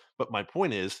 yes. But my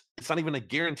point is, it's not even a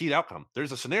guaranteed outcome.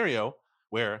 There's a scenario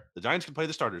where the Giants can play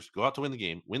the starters, go out to win the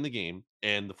game,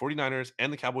 and the 49ers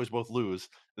and the Cowboys both lose,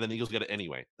 and then the Eagles get it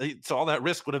anyway. So all that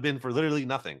risk would have been for literally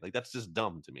nothing. Like, that's just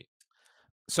dumb to me.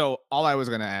 So all I was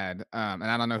going to add, and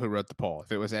I don't know who wrote the poll.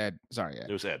 If it was Ed, sorry, Ed.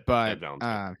 It was Ed. But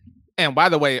Ed and by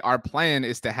the way, our plan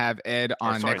is to have Ed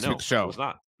on next week's show. It was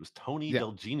not. It was Tony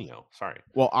Del Genio. Sorry.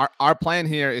 Well, our plan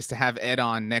here is to have Ed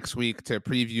on next week to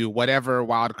preview whatever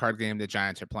wild card game the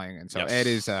Giants are playing in. So Ed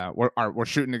is we're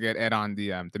shooting to get Ed on the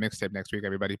mixtape next week,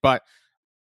 everybody. But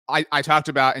I talked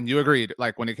about, and you agreed,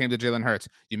 like when it came to Jalen Hurts,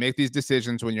 you make these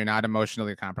decisions when you're not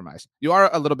emotionally compromised. You are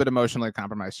a little bit emotionally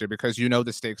compromised here because you know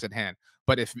the stakes at hand.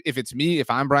 But if it's me, if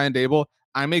I'm Brian Daboll,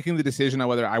 I'm making the decision on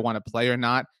whether I want to play or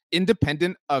not,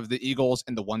 independent of the Eagles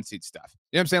and the 1 seed stuff.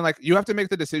 You know what I'm saying? Like, you have to make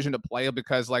the decision to play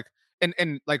because, like,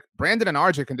 and like Brandon and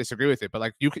RJ can disagree with it, but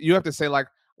like you have to say, like,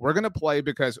 we're going to play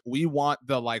because we want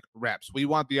the, like, reps. We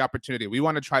want the opportunity. We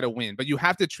want to try to win. But you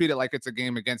have to treat it like it's a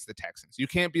game against the Texans. You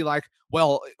can't be like,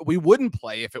 well, we wouldn't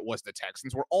play if it was the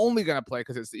Texans. We're only going to play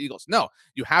because it's the Eagles. No,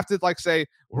 you have to, like, say,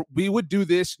 we would do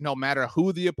this no matter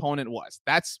who the opponent was.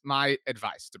 That's my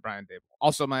advice to Brian Daboll.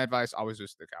 Also, my advice, always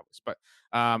lose to the Cowboys. But,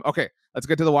 okay, let's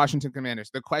get to the Washington Commanders.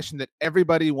 The question that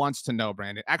everybody wants to know,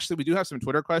 Brandon. Actually, we do have some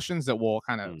Twitter questions that we'll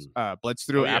kind of blitz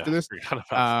through after this.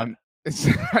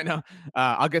 I know.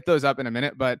 I'll get those up in a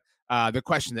minute, but the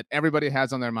question that everybody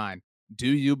has on their mind: do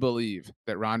you believe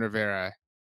that Ron Rivera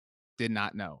did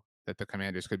not know that the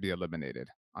Commanders could be eliminated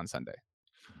on Sunday?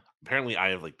 Apparently,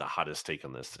 I have like the hottest take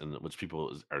on this, and which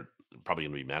people are probably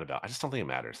going to be mad about. I just don't think it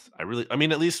matters. I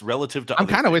mean, at least relative to, I'm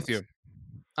kind of with you.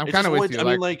 I'm kind of with you. I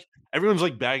mean, like, everyone's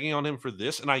like bagging on him for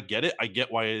this, and I get it. I get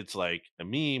why it's like a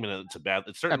meme and it's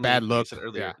certainly a bad look. Like I said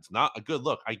earlier, yeah. It's not a good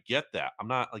look. I get that. I'm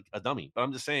not like a dummy, but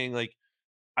I'm just saying, like,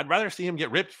 I'd rather see him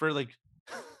get ripped for like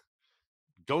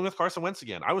going with Carson Wentz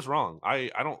again. I was wrong. I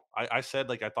said,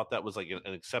 like, I thought that was like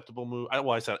an acceptable move.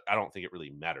 I said I don't think it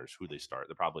really matters who they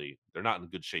start. They're not in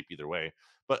good shape either way.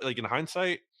 But like in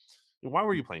hindsight, Why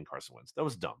were you playing Carson Wentz? That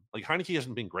was dumb. Like Heineke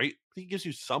hasn't been great. He gives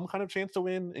you some kind of chance to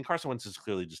win, and Carson Wentz is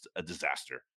clearly just a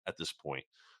disaster at this point.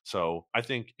 So I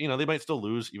think they might still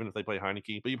lose even if they play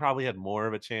Heineke, but you probably had more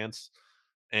of a chance.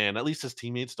 And at least his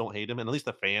teammates don't hate him, and at least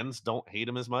the fans don't hate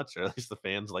him as much, or at least the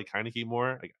fans like Heineke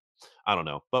more. Like, I don't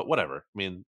know, but whatever. I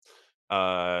mean,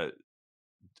 uh,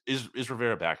 is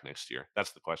Rivera back next year?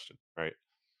 That's the question, right?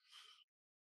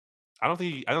 I don't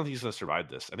think he's going to survive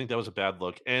this. I think that was a bad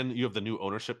look, and you have the new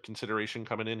ownership consideration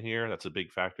coming in here. That's a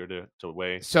big factor to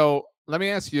weigh. So let me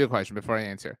ask you a question before I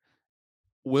answer.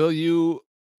 Will you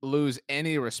lose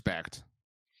any respect?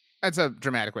 That's a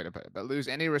dramatic way to put it, but lose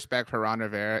any respect for Ron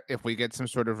Rivera if we get some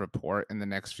sort of report in the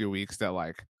next few weeks that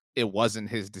like it wasn't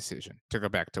his decision to go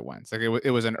back to Wentz. Like it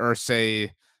was an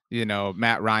Irsay,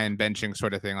 Matt Ryan benching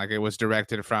sort of thing. Like it was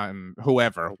directed from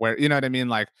whoever, where, you know what I mean?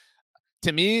 Like,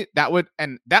 to me,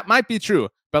 that might be true,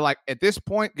 but like at this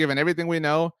point, given everything we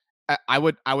know, I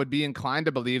would be inclined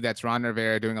to believe that's Ron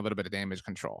Rivera doing a little bit of damage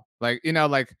control. Like,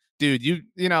 like, dude,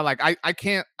 like I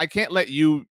can't let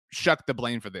you shuck the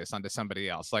blame for this onto somebody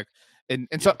else. Like, and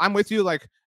so I'm with you. Like,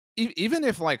 even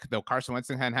if like the Carson Wentz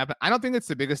thing hadn't happened, I don't think it's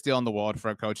the biggest deal in the world for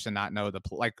a coach to not know the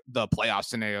playoff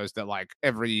scenarios that like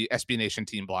every SB Nation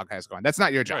team blog has going. That's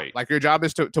not your job. Right. Like your job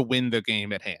is to win the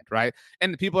game at hand, right?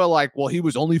 And people are like, well, he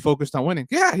was only focused on winning.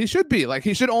 Yeah, he should be. Like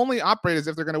he should only operate as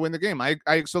if they're going to win the game.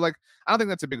 So like I don't think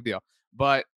that's a big deal.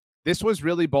 But this was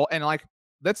really bold, and like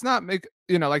let's not make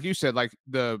like you said, like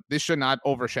this should not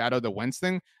overshadow the Wentz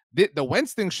thing. The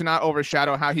Wentz thing should not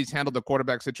overshadow how he's handled the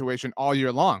quarterback situation all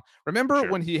year long. Remember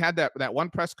when he had that one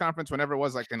press conference, whenever it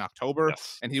was like in October,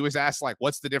 and he was asked like,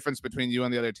 what's the difference between you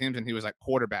and the other teams? And he was like,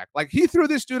 quarterback. Like he threw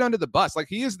this dude under the bus. Like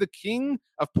he is the king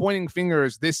of pointing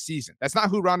fingers this season. That's not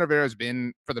who Ron Rivera has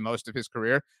been for the most of his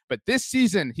career. But this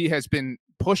season, he has been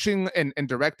pushing and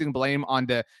directing blame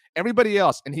onto everybody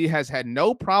else. And he has had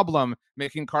no problem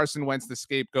making Carson Wentz the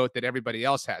scapegoat that everybody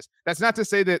else has. That's not to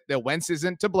say that Wentz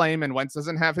isn't to blame and Wentz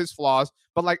doesn't have his flaws,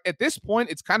 but like at this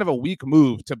point, it's kind of a weak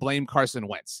move to blame Carson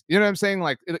Wentz. You know what I'm saying?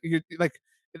 Like,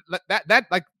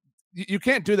 you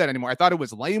can't do that anymore. I thought it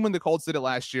was lame when the Colts did it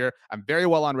last year. I'm very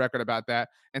well on record about that.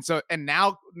 And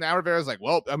now Rivera's like,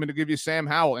 well, I'm going to give you Sam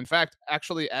Howell. In fact,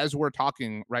 actually, as we're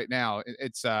talking right now,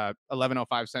 it's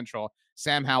 11:05 Central.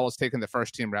 Sam Howell's taking the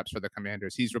first team reps for the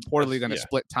Commanders. He's reportedly going to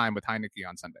split time with Heineke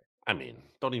on Sunday. I mean,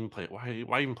 don't even play.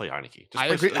 Why even play Heineke? I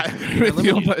agree with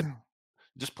you, but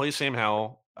just play Sam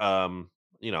Howell. I'm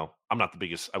not the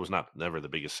biggest. I was never the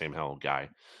biggest Sam Howell guy.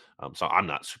 So I'm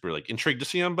not super like intrigued to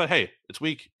see him. But hey, it's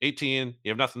week 18.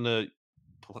 You have nothing to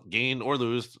gain or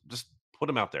lose. Just put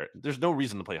him out there. There's no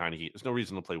reason to play Heineke. There's no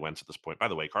reason to play Wentz at this point. By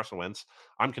the way, Carson Wentz,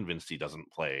 I'm convinced he doesn't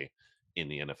play in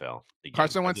the NFL again.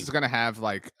 Carson Wentz is going to have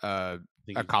like a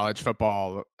college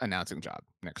football announcing job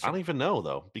next year. I don't even know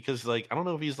though, because like I don't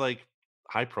know if he's like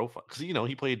high profile because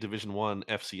he played Division I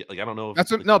FC. Like I don't know.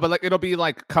 But like it'll be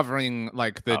like covering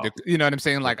like you know what I'm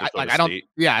saying? Like I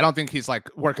don't think he's like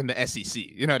working the SEC.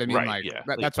 You know what I mean? Right, like, yeah.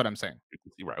 That's what I'm saying.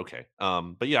 Right. Okay.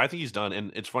 But yeah, I think he's done.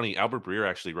 And it's funny. Albert Breer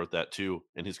actually wrote that too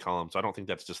in his column. So I don't think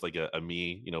that's just like a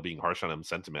me, being harsh on him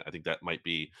sentiment. I think that might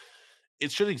be.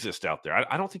 It should exist out there.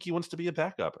 I don't think he wants to be a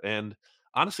backup. And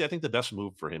honestly, I think the best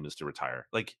move for him is to retire.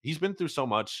 Like he's been through so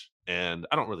much, and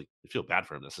I don't really feel bad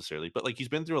for him necessarily, but like he's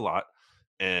been through a lot,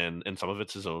 and some of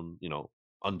it's his own,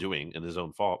 undoing and his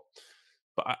own fault.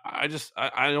 But I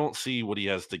don't see what he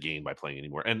has to gain by playing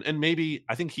anymore. And maybe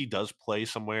I think he does play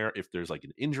somewhere if there's like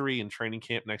an injury in training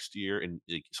camp next year, and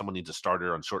like, someone needs a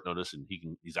starter on short notice, and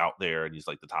he's out there and he's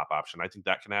like the top option. I think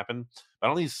that can happen. But I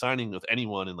don't think he's signing with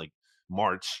anyone in like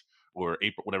March or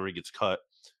April, whenever he gets cut,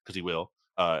 because he will,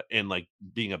 and like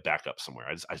being a backup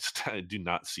somewhere. I do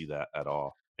not see that at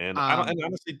all. And and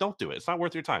honestly, don't do it. It's not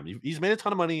worth your time. He's made a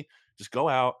ton of money. Just go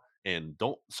out and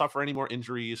don't suffer any more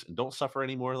injuries, and don't suffer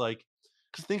any more like.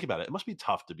 Because think about it, it must be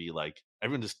tough to be like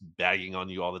everyone just bagging on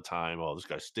you all the time. Oh, this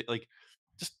guy's like,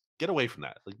 just get away from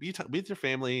that. Like be with your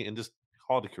family and just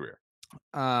call it a career.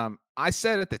 I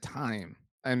said at the time,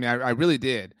 I mean, I really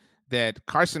did, that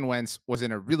Carson Wentz was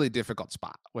in a really difficult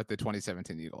spot with the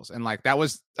 2017 Eagles. And like, that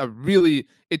was I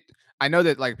know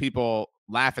that like people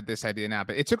laugh at this idea now,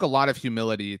 but it took a lot of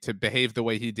humility to behave the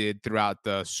way he did throughout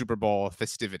the Super Bowl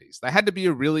festivities. That had to be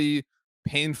a really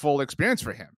painful experience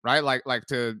for him, right? Like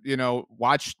to,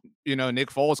 watch Nick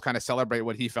Foles kind of celebrate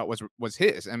what he felt was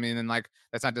his. I mean, and like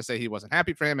that's not to say he wasn't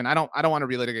happy for him. And I don't want to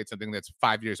relitigate something that's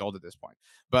 5 years old at this point.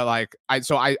 But like I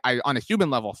on a human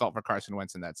level felt for Carson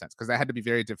Wentz in that sense, because that had to be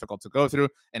very difficult to go through.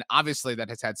 And obviously that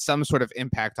has had some sort of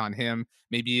impact on him.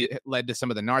 Maybe it led to some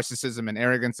of the narcissism and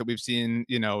arrogance that we've seen,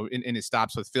 in his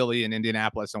stops with Philly and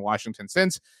Indianapolis and Washington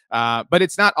since. But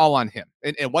it's not all on him.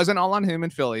 It wasn't all on him in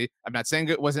Philly. I'm not saying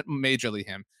it wasn't majorly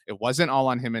him. It wasn't all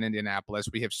on him in Indianapolis.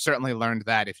 We have certainly learned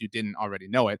that, if you didn't already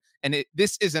know it. And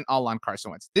this isn't all on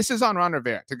Carson Wentz. This is on Ron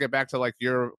Rivera. To get back to like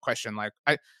your question, like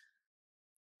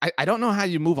I don't know how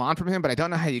you move on from him, but I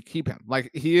don't know how you keep him.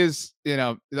 Like he is,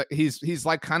 he's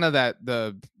like kind of that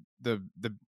the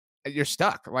you're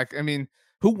stuck. Like, I mean,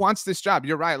 who wants this job?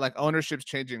 You're right. Like ownership's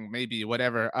changing, maybe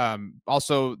whatever.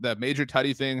 Also the Major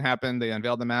Tutty thing happened. They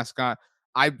unveiled the mascot.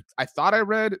 I thought I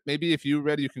read, maybe if you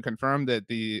read, you can confirm that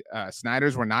the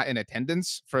Snyders were not in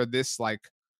attendance for this like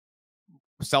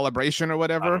celebration or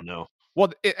whatever. I don't know.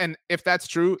 Well, and if that's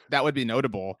true, that would be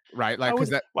notable, right? Like,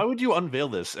 why would you unveil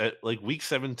this at like week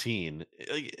 17,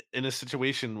 like, in a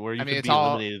situation where you could it's be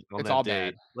eliminated on it's that all day?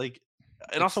 bad. Like,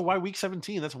 and also why week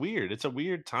 17? That's weird. It's a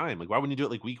weird time. Like, why wouldn't you do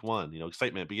it like week 1?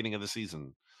 Excitement, beginning of the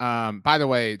season. By the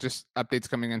way, just updates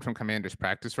coming in from Commanders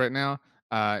practice right now.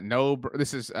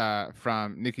 This is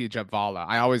from Nikki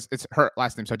Jabvala. It's her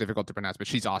last name so difficult to pronounce, but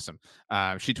she's awesome.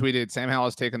 She tweeted, Sam Howell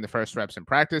has taken the first reps in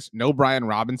practice. No Brian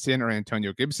Robinson or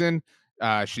Antonio Gibson.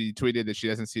 She tweeted that she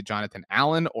doesn't see Jonathan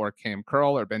Allen or Cam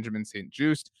Curl or Benjamin St.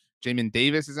 Juste. Jamin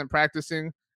Davis isn't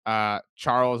practicing.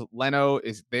 Charles Leno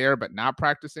is there but not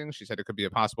practicing. She said it could be a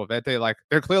possible vet day. Like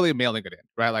they're clearly mailing it in,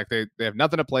 right? Like they have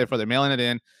nothing to play for. They're mailing it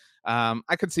in.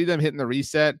 I could see them hitting the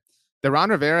reset. The Ron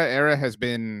Rivera era has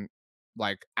been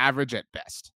like average at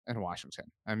best in Washington.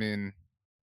 I mean,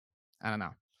 I don't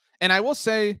know. And I will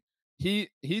say he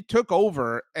took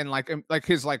over and like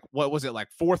his like what was it, like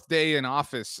fourth day in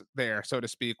office there, so to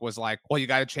speak, was like, well, you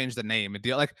got to change the name and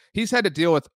deal. Like he's had to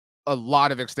deal with a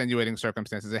lot of extenuating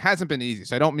circumstances. It hasn't been easy,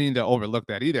 so I don't mean to overlook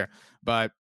that either.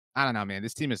 But I don't know, man.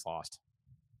 This team is lost.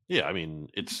 Yeah, I mean,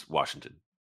 it's Washington.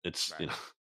 It's right.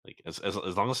 like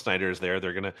as long as Snyder is there,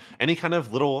 they're gonna any kind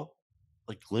of little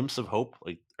like glimpse of hope,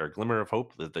 like or glimmer of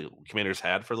hope that the Commanders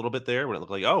had for a little bit there when it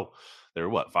looked like, oh, they're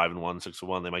what 5-1,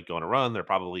 6-1, they might go on a run. They're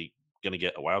probably gonna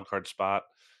get a wild card spot.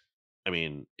 I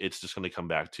mean, it's just going to come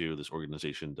back to this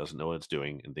organization doesn't know what it's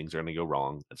doing and things are going to go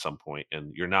wrong at some point.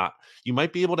 And you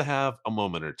might be able to have a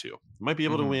moment or two. You might be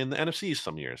able to win the NFC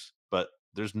some years, but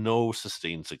there's no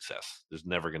sustained success. There's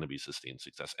never going to be sustained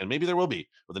success. And maybe there will be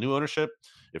with the new ownership.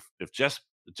 If Jeff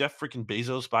freaking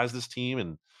Bezos buys this team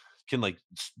and can like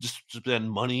just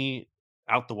spend money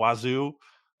out the wazoo,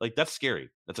 like that's scary.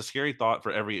 That's a scary thought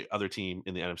for every other team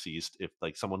in the NFC East. If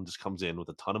like someone just comes in with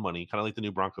a ton of money, kind of like the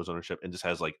new Broncos ownership, and just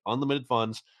has like unlimited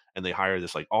funds, and they hire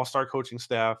this like all-star coaching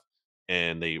staff,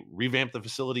 and they revamp the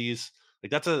facilities,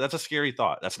 like that's a scary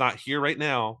thought. That's not here right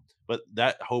now, but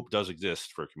that hope does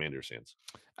exist for Commanders fans.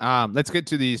 Let's get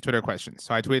to these Twitter questions.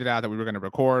 So I tweeted out that we were going to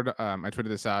record. I tweeted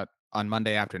this out on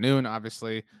Monday afternoon,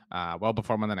 obviously, well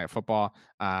before Monday Night Football.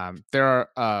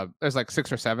 There's like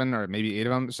 6 or 7 or maybe 8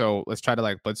 of them. So let's try to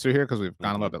like blitz through here because we've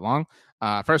gone a little bit long.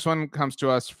 First one comes to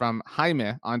us from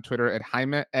Jaime on Twitter at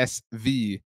Jaime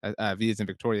SV. V is in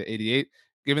Victoria 88.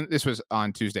 This was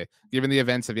on Tuesday. Given the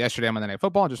events of yesterday on Monday Night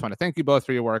Football, I just want to thank you both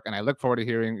for your work, and I look forward to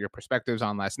hearing your perspectives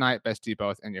on last night. Best to you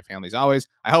both and your families always.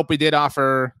 I hope we did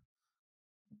offer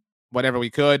whatever we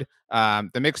could.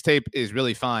 The mixtape is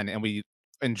really fun, and we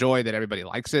enjoy that everybody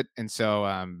likes it. And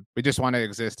so we just want to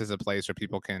exist as a place where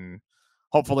people can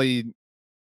hopefully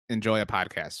enjoy a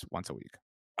podcast once a week.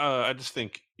 I just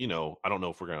think, I don't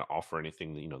know if we're going to offer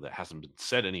anything that, that hasn't been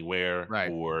said anywhere, right,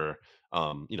 or,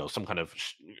 some kind of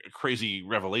crazy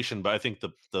revelation. But I think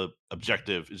the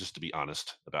objective is just to be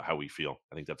honest about how we feel.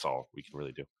 I think that's all we can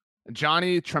really do.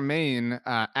 Johnny Tremaine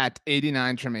at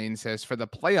 89 Tremaine says, for the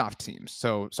playoff teams,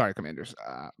 so sorry, Commanders,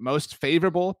 most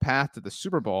favorable path to the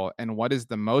Super Bowl, and what is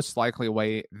the most likely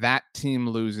way that team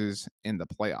loses in the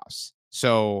playoffs?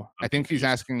 So I think he's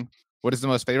asking, what is the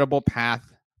most favorable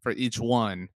path for each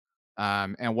one,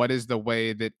 and what is the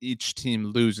way that each team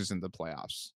loses in the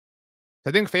playoffs?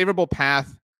 I think favorable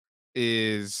path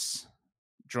is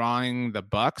drawing the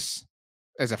Bucks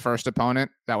as a first opponent.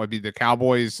 That would be the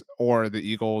Cowboys or the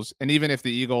Eagles. And even if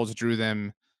the Eagles drew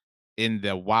them in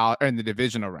the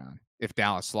divisional round, if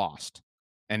Dallas lost,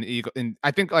 and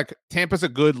I think like Tampa's a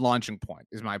good launching point,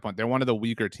 is my point. They're one of the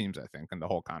weaker teams, I think, in the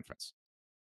whole conference.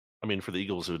 I mean, for the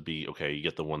Eagles, it would be, okay, you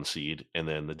get the 1 seed, and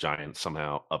then the Giants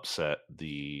somehow upset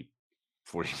the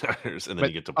 49ers, and then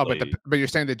you get to play. But you're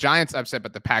saying the Giants upset,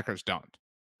 but the Packers don't,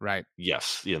 right?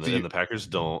 Yes. Yeah, and the Packers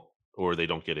don't, or they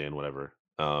don't get in, whatever.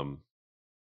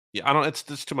 Yeah, I don't. It's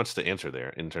there's too much to answer there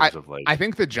in terms of I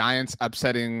think the Giants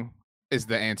upsetting is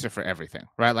the answer for everything,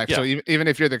 right? Like, so Yeah. even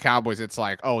if you're the Cowboys, it's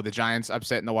like, oh, the Giants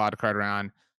upset in the wild card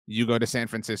round. You go to San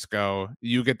Francisco,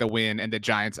 you get the win, and the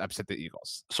Giants upset the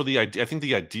Eagles. So I think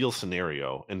the ideal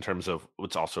scenario in terms of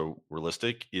what's also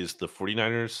realistic is the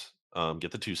 49ers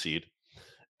get the 2 seed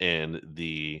and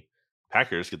the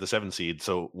Packers get the 7 seed.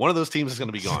 So one of those teams is going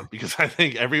to be gone because I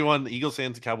think everyone, Eagles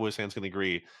fans and Cowboys fans, can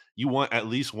agree you want at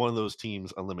least one of those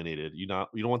teams eliminated. You don't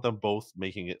want them both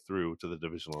making it through to the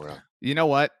divisional round. You know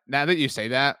what? Now that you say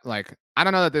that, like, I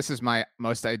don't know that this is my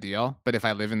most ideal, but if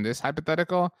I live in this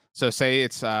hypothetical, so say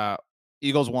it's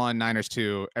Eagles 1, Niners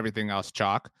 2, everything else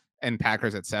chalk, and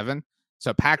Packers at 7.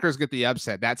 So Packers get the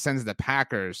upset. That sends the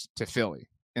Packers to Philly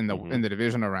in the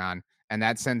divisional round, and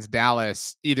that sends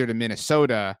Dallas either to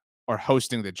Minnesota or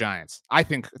hosting the Giants. I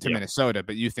think to Minnesota,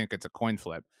 but you think it's a coin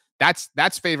flip.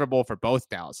 That's favorable for both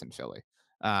Dallas and Philly.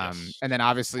 Yes. And then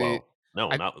obviously,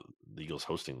 not the Eagles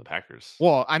hosting the Packers.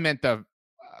 well, I meant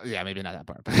maybe not that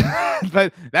part,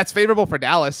 but that's favorable for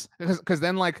Dallas because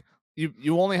then like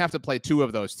you only have to play 2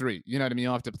 of those 3. You know what I mean? You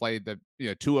don't have to play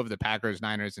 2 of the Packers,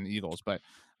 Niners, and Eagles, but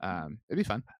it'd be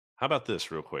fun. How about this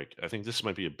real quick? I think this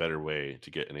might be a better way to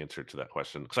get an answer to that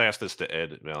question because I asked this to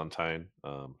Ed Valentine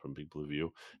from Big Blue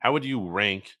View. How would you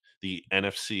rank the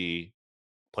NFC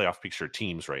playoff picture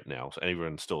teams right now? So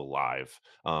everyone's still alive,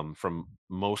 from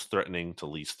most threatening to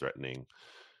least threatening,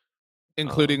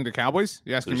 Including the Cowboys?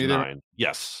 You asking there's me there? 9.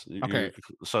 Yes. Okay.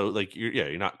 So like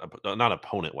you're not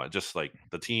opponent wise, just like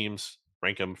the teams,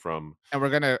 rank them from. And we're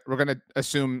gonna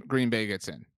assume Green Bay gets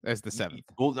in as the 7th.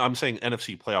 Well, I'm saying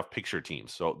NFC playoff picture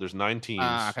teams. So there's 9 teams.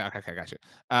 Okay,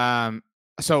 gotcha.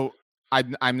 So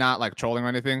I'm not like trolling or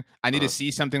anything. I need to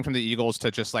see something from the Eagles to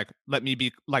just like let me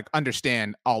be like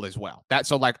understand all is well. That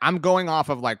so like I'm going off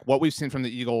of like what we've seen from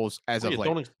the Eagles as of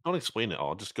late. Don't explain it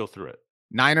all. Just go through it.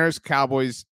 Niners,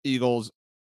 Cowboys, Eagles,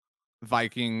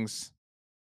 Vikings,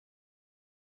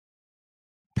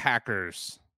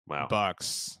 Packers, Wow.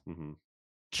 Bucks,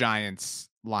 Giants,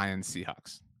 Lions,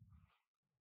 Seahawks.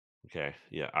 Okay.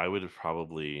 Yeah, I would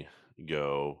probably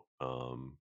go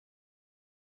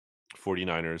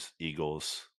 49ers,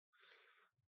 Eagles,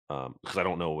 because I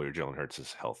don't know where Jalen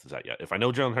Hurts' health is at yet. If I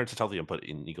know Jalen Hurts is healthy, I'm put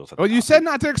in Eagles at the Well, you top. said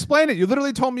not to explain it. You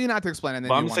literally told me not to explain it. And then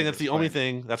But I'm saying that's the only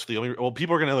thing. That's the only. Well,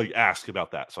 people are gonna like ask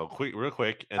about that. So real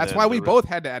quick. And that's why we both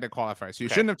had to add a qualifier. So you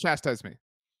shouldn't have chastised me.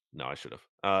 No, I should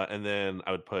have. And then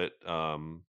I would put.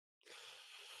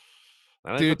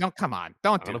 Dude, come on.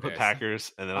 Don't I'm do gonna this. put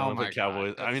Packers, and then I'm gonna put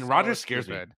Cowboys. God, I mean, so Rodgers scares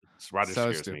me. Rodgers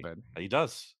so scares stupid. me. He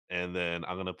does. And then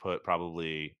I'm gonna put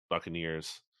probably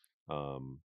Buccaneers.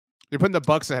 You're putting the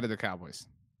Bucks ahead of the Cowboys.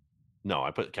 No,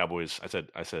 I put Cowboys. I said.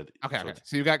 Okay.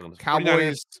 So you got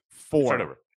Cowboys 4. Start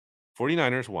over.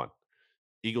 49ers 1,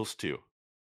 Eagles 2,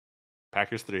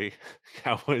 Packers 3,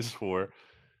 Cowboys 4,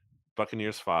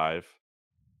 Buccaneers 5,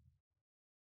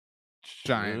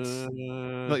 Giants.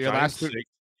 Giants last 6.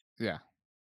 Yeah.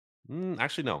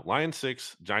 Actually, no. Lions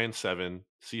 6, Giants 7,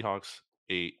 Seahawks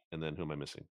 8, and then who am I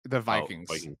missing? The Vikings.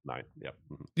 Vikings 9. Yep.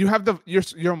 You have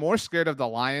you're more scared of the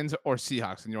Lions or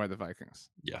Seahawks than you are the Vikings.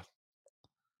 Yeah.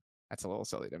 That's a little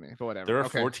silly to me, but whatever. There are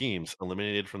 4 teams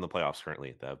eliminated from the playoffs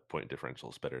currently that have point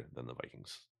differentials better than the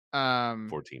Vikings.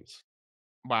 4 teams.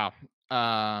 Wow.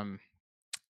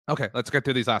 Okay, let's get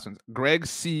through these last ones. Greg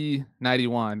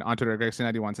C91 on Twitter, Greg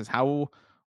C91 says, how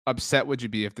upset would you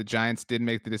be if the Giants did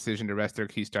make the decision to rest their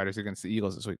key starters against the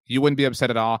Eagles this week? You wouldn't be upset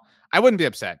at all. I wouldn't be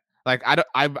upset. Like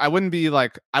I wouldn't be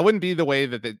the way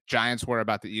that the Giants were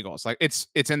about the Eagles. Like it's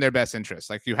in their best interest.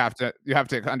 Like you have to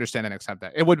understand and accept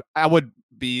that. I would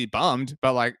be bummed,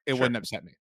 but like it wouldn't upset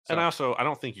me. So. And also, I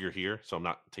don't think you're here, so I'm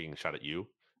not taking a shot at you.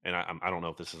 And I don't know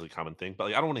if this is a common thing, but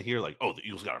like, I don't want to hear like, oh, the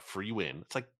Eagles got a free win.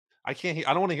 It's like I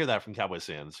don't want to hear that from Cowboys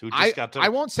fans who just got to. I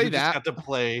won't say that. Just got to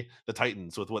play the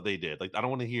Titans with what they did. Like I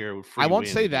don't want to hear. I won't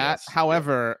say that.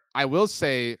 However, I will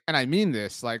say, and I mean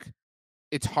this, like.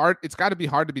 It's hard. It's got to be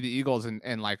hard to be the Eagles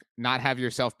and like not have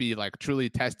yourself be like truly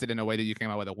tested in a way that you came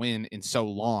out with a win in so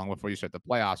long before you start the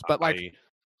playoffs. But like,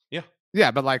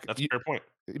 but like that's a fair point.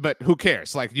 But who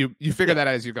cares? Like you figure that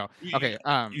out as you go. Okay.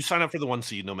 You sign up for the 1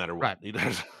 seed no matter what. Right. You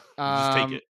just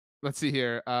take it. Let's see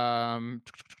here. From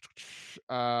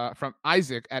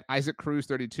Isaac at Isaac Cruz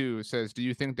 32 says, do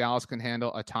you think Dallas can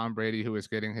handle a Tom Brady who is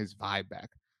getting his vibe back?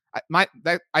 I'm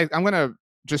gonna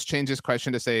just change this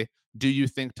question to say, do you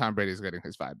think Tom Brady is getting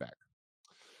his vibe back?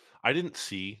 I didn't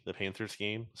see the Panthers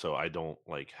game, so I don't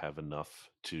like have enough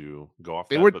to go off.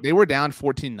 They were down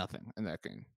 14-0 in that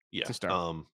game. Yeah. To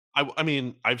start. I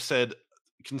mean, I've said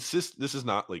this is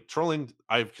not like trolling.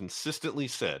 I've consistently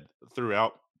said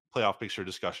throughout playoff picture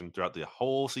discussion throughout the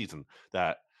whole season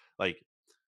that like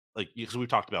because we've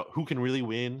talked about who can really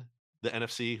win the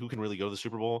NFC, who can really go to the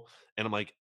Super Bowl, and I'm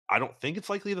like, I don't think it's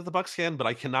likely that the Bucks can, but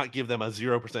I cannot give them a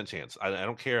 0% chance. I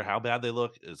don't care how bad they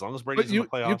look, as long as But Brady's in the you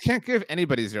playoffs. can't give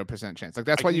anybody 0% chance. Like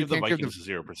that's I why can you give the can't give the. Vikings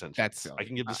a 0% That's chance. I silly.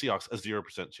 can give the Seahawks a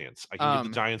 0% chance. I can give the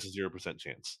Um, Giants a 0%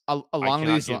 chance. I along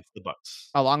cannot these give the Bucks.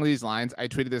 along these lines, I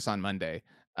tweeted this on Monday.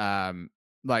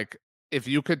 Like if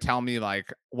you could tell me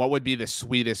like what would be the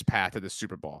sweetest path to the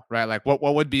Super Bowl, right? Like what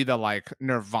would be the like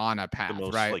Nirvana The path,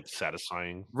 most right? like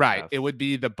satisfying Right. path. It would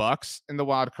be the Bucks in the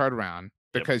wild card round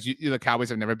Yep. because the Cowboys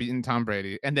have never beaten Tom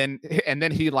Brady, and then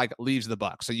he like leaves the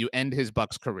Bucks, so you end his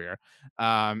Bucks career.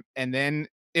 And then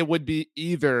it would be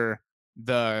either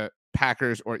the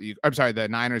Packers or I'm sorry, the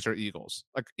Niners or Eagles.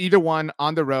 Like either one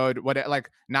on the road. What like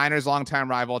Niners longtime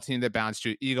rival team that bounced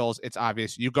you. Eagles, it's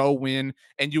obvious. You go win,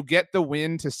 and you get the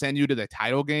win to send you to the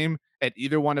title game at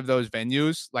either one of those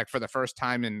venues, like for the first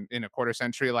time in a quarter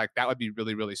century. Like that would be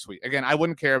really, really sweet. Again, I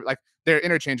wouldn't care. Like they're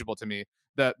interchangeable to me.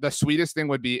 The sweetest thing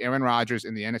would be Aaron Rodgers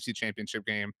in the NFC Championship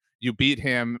game. You beat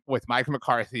him with Mike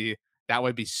McCarthy. That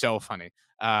would be so funny.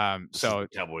 This is So the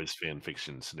Cowboys fan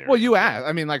fiction scenario. well, you asked.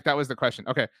 I mean, like that was the question.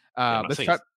 Okay. I'm not saying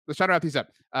Let's try to wrap these up.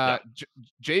 Yeah.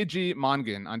 JG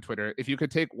Mongan on Twitter. If you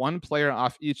could take one player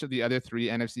off each of the other 3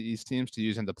 NFC East teams to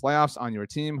use in the playoffs on your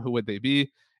team, who would they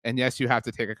be? And yes, you have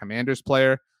to take a Commanders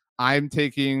player. I'm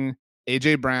taking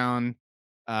AJ Brown,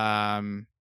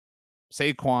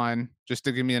 Saquon, just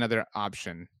to give me another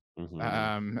option. Mhm.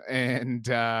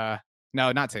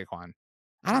 No, not Saquon.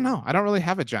 I don't know. I don't really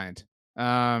have a giant.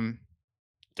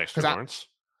 Dexter Lawrence.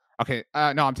 Okay.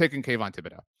 No, I'm taking Kayvon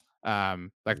Thibodeau.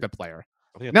 Like the player.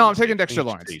 I think No, that's I'm taking a mistake. Dexter I think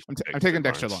Lawrence. you should I'm take taking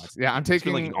Dexter Lawrence. Yeah, I'm He's been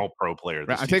taking like an all-pro player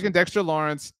this I'm season. taking Dexter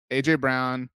Lawrence, AJ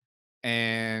Brown,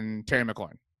 and Terry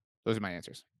McLaurin. Those are my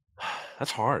answers.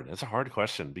 That's hard. That's a hard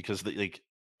question because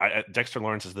Dexter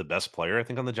Lawrence is the best player, I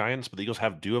think, on the Giants, but the Eagles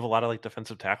do have a lot of like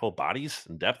defensive tackle bodies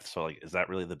and depth. So like, is that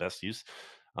really the best use?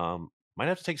 Might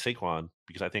have to take Saquon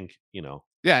because I think,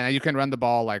 Yeah, you can run the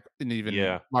ball like in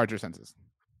even larger senses.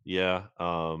 Yeah.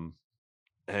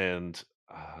 And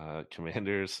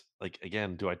Commanders, like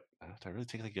again, do I really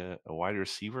take like a wide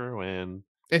receiver when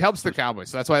it helps the Cowboys?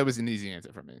 So that's why it was an easy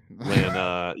answer for me. When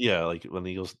like when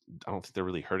the Eagles, I don't think they're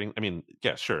really hurting. I mean,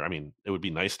 yeah, sure. I mean, it would be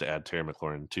nice to add Terry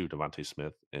McLaurin to Devontae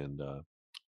Smith, and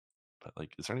but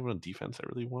like, is there anyone on defense I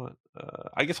really want?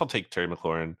 I guess I'll take Terry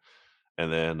McLaurin,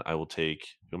 and then I will take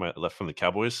who am I left from the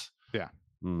Cowboys? Yeah.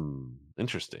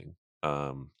 Interesting.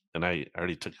 And I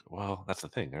already took. Well, that's the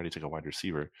thing. I already took a wide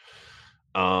receiver.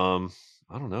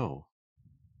 I don't know.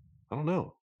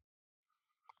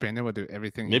 Brandon will do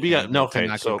everything. Maybe he can okay. To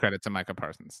not So give credit to Micah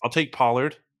Parsons. I'll take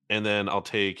Pollard, and then I'll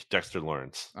take Dexter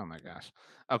Lawrence. Oh my gosh.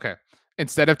 Okay.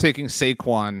 Instead of taking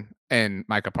Saquon and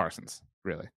Micah Parsons,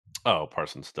 really. Oh,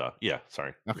 Parsons, duh. Yeah,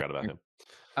 sorry, Okay. forgot about him.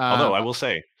 Although I will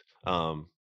say, who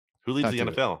leads the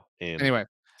NFL in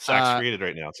sacks created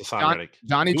right now? It's Hassan Reddick.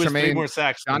 Johnny Tremaine. 3 more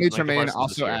sacks. Johnny Tremaine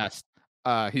also asked.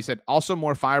 He said, also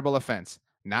more fireable offense,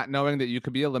 not knowing that you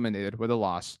could be eliminated with a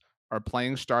loss, or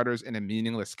playing starters in a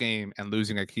meaningless game and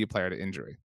losing a key player to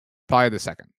injury. Probably the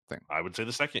second thing. I would say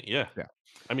the second. Yeah. Yeah.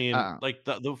 I mean, like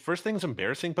the first thing's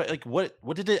embarrassing, but like,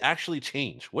 what did it actually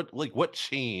change? What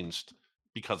changed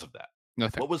because of that?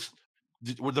 Nothing.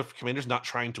 Were the Commanders not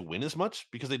trying to win as much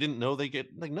because they didn't know they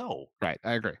get no? Right.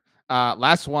 I agree.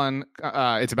 Last one.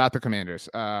 It's about the Commanders.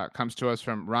 Comes to us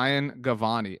from Ryan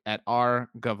Gavani at R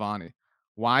Gavani.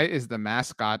 Why is the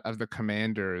mascot of the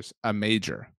Commanders a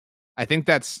major? I think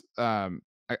that's I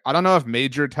don't know if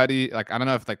Major Tutty, like I don't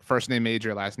know if like first name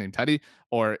Major, last name Tutty,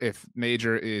 or if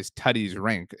Major is Tutty's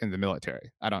rank in the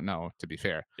military. I don't know, to be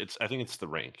fair. I think it's the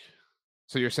rank.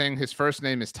 So you're saying his first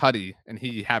name is Tutty and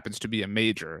he happens to be a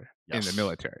major in the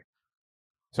military.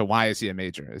 So why is he a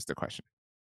major is the question.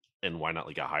 And why not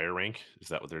like a higher rank? Is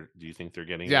that what do you think they're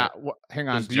getting? Yeah. Hang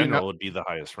on. General would be the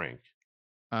highest rank.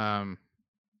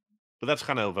 But that's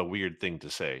kind of a weird thing to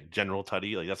say. General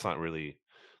Tutty, like that's not really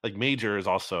like major is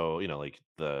also, like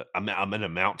the an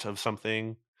amount of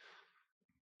something.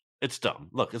 It's dumb.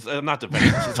 Look, I'm not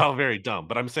defending this. It's all very dumb.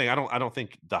 But I'm saying I don't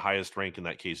think the highest rank in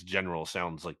that case, general,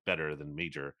 sounds like better than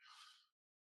major.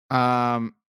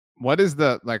 What is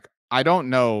the like? I don't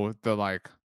know the like.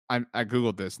 I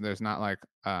googled this and there's not like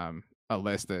a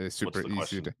list that is super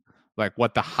easy to like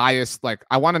what the highest like.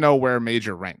 I want to know where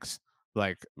major ranks.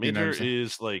 Like major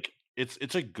is like it's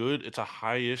a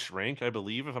high-ish rank, I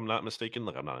believe, if I'm not mistaken.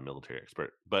 Like I'm not a military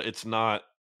expert, but it's not.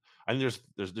 I think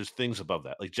there's things above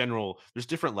that, like general. There's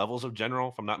different levels of general,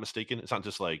 if I'm not mistaken. It's not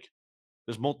just like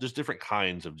there's different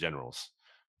kinds of generals.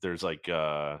 There's like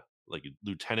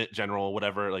lieutenant general,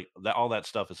 whatever, like that. All that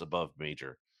stuff is above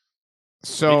major.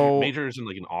 So major is in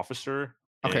like an officer,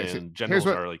 okay, so and here's generals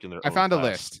what are like in their I own found a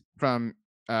class. list from.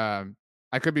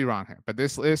 I could be wrong here, but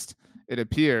this list, it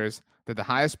appears that the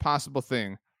highest possible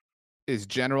thing is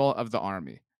general of the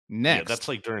army. Next, Yeah, that's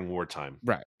like during wartime.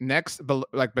 right. Next,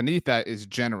 like beneath that is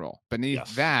general. Beneath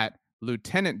Yes. that,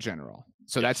 lieutenant general.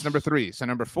 So that's Yes. number 3. So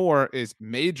number 4 is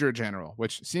major general,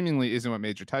 which seemingly isn't what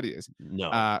Major Tutty is.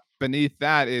 No. Beneath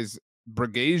that is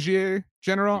brigadier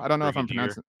general. I don't know if I'm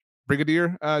pronouncing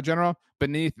brigadier general.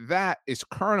 Beneath that is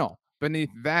colonel.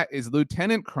 Beneath that is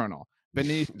lieutenant colonel.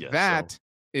 Beneath that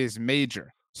is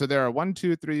major. So there are 1,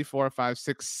 2, 3, 4, 5,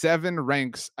 6, 7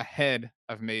 ranks ahead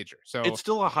of major. So it's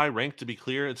still a high rank, to be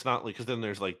clear. It's not like, because then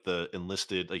there's like the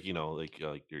enlisted, like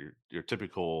like your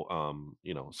typical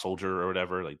soldier or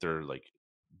whatever. Like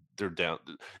they're down.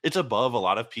 It's above a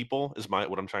lot of people, is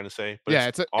what I'm trying to say. But yeah,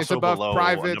 it's above below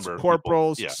privates, a number of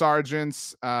corporals, people. Yeah.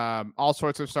 sergeants, all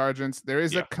sorts of sergeants. There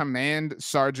is Yeah. a command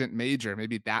sergeant major.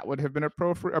 Maybe that would have been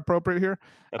appropriate here.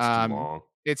 That's too long.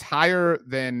 It's higher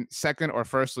than second or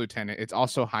first lieutenant. It's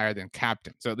also higher than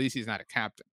captain. So at least he's not a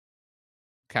captain.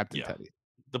 Captain Tutty.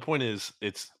 The point is,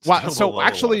 it's so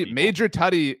actually, Major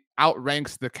Tutty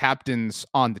outranks the captains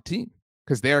on the team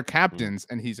because they're captains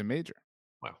and he's a major.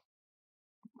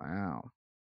 Wow.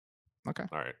 Okay.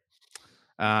 All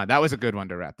right. That was a good one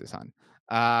to wrap this on.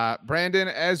 Brandon,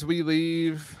 as we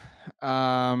leave,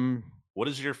 what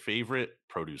is your favorite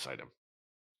produce item?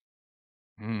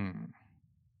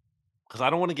 Because I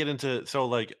don't want to get into, so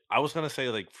like I was gonna say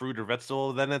like fruit or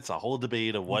vegetable, then it's a whole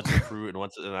debate of what's a fruit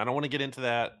and I don't want to get into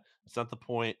that. It's not the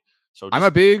point. So I'm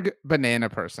a big banana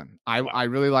person. I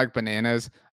really like bananas.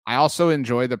 I also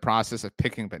enjoy the process of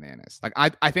picking bananas. Like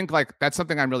I think like that's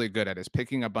something I'm really good at, is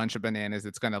picking a bunch of bananas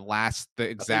that's gonna last the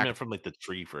exact from like the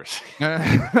tree first.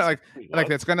 like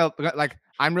that's gonna like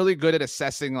I'm really good at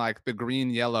assessing like the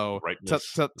green yellow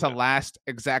to last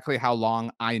exactly how long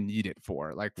I need it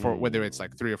for. Like for whether it's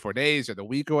like 3 or 4 days or the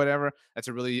week or whatever. That's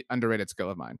a really underrated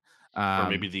skill of mine. Or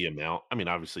maybe the amount. I mean,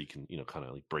 obviously you can kind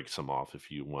of like break some off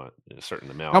if you want a certain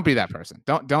amount. Don't be that person.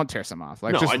 Don't tear some off.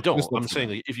 Like, no, I don't. I'm saying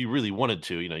like, if you really wanted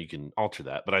to, you can alter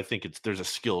that. But I think there's a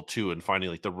skill too in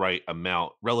finding like the right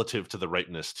amount relative to the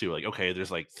ripeness too. Like, okay, there's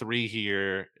like 3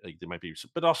 here. Like there might be,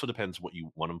 but it also depends what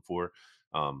you want them for.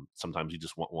 Sometimes you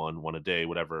just want one a day,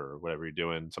 whatever you're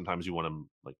doing. Sometimes you want them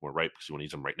like more ripe because you want to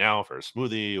use them right now for a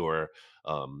smoothie, or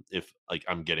if like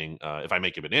I'm getting if I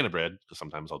make a banana bread, because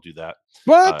sometimes I'll do that.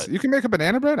 What? You can make a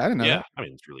banana bread? I didn't know. Yeah, I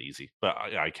mean it's really easy, but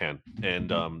I can.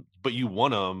 And but you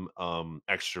want them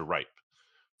extra ripe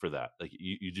for that. Like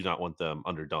you do not want them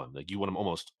underdone. Like you want them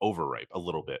almost overripe a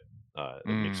little bit. That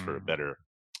makes for a better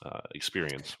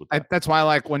experience with that. That's why,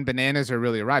 like, when bananas are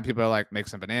really ripe, people are like, make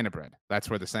some banana bread. That's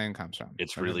where the saying comes from.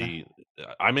 It's really,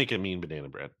 I make a mean banana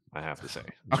bread, I have to say.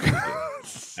 Okay. Really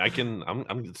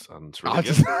it's really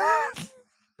good.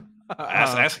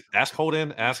 Ask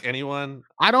Holden, ask anyone.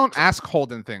 I don't ask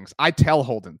Holden things. I tell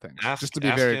Holden things. Just to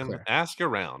be very clear. Ask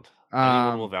around.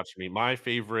 Anyone will vouch for me. My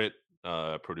favorite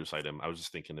produce item, I was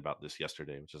just thinking about this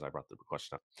yesterday, which is I brought the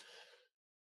question up.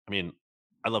 I mean,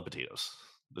 I love potatoes.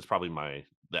 That's probably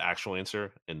the actual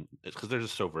answer, and it's because they're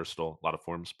just so versatile, a lot of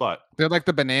forms. But they're like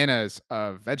the bananas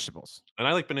of vegetables. And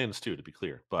I like bananas too, to be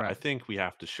clear. But I think we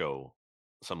have to show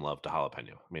some love to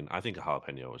jalapeno. I mean, I think a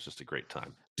jalapeno is just a great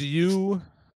time. Do you?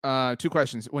 2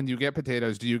 questions. When you get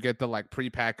potatoes, do you get the like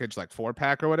prepackaged like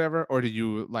 4-pack or whatever, or do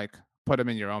you like put them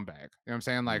in your own bag? You know what I'm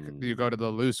saying? Like, do you go to the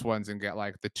loose ones and get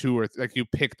like the 2 or like you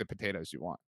pick the potatoes you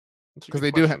want? Because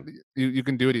they do have you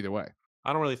can do it either way.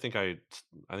 I don't really think I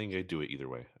think I do it either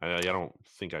way. I don't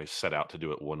think I set out to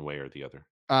do it one way or the other.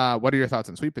 What are your thoughts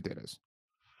on sweet potatoes?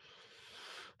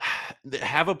 They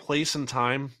have a place and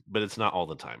time, but it's not all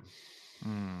the time.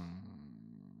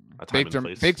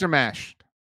 Baked or mashed?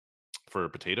 For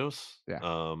potatoes?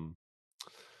 Yeah.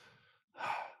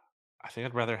 I think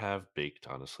I'd rather have baked,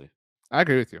 honestly. I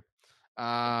agree with you.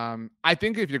 I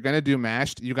think if you're gonna do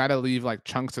mashed, you got to leave like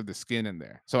chunks of the skin in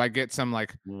there. So I get some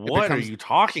like. What are you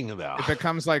talking about? It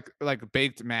becomes like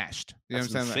baked mashed. You know what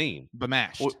I'm saying? Insane. But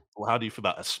mashed. Well, how do you feel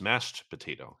about a smashed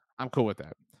potato? I'm cool with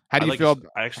that. How do you feel?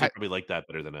 I actually probably like that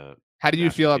better than a. How do you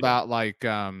feel about like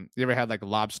you ever had like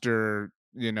lobster,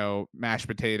 mashed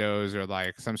potatoes, or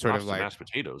like some sort of like mashed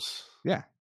potatoes? Yeah.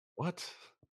 What?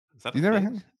 Is that you never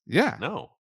had? Yeah. No.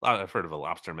 I've heard of a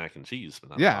lobster mac and cheese, but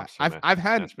not yeah, I've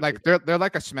had like they're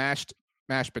like a smashed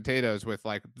mashed potatoes with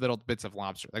like little bits of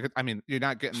lobster. Like, I mean, you're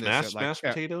not getting this at, like, mashed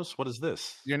potatoes. What is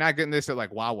this? You're not getting this at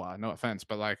like Wawa. No offense,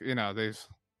 but like there's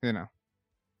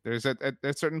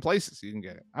at certain places you can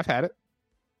get it. I've had it.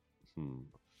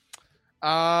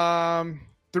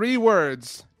 3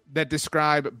 words that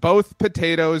describe both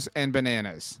potatoes and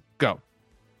bananas. Go.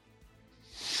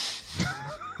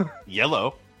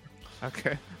 Yellow.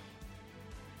 Okay.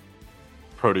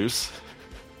 Produce.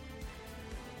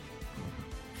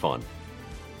 Fun.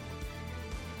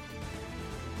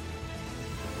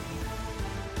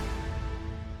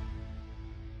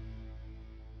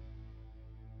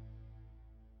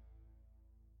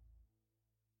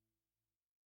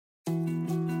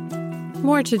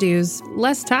 More to-dos,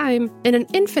 less time, and an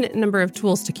infinite number of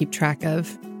tools to keep track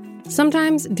of.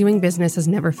 Sometimes doing business has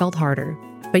never felt harder,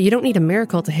 but you don't need a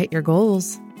miracle to hit your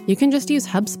goals. You can just use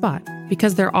HubSpot,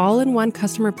 because their all-in-one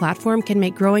customer platform can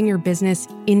make growing your business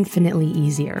infinitely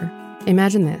easier.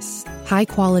 Imagine this: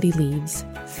 high-quality leads,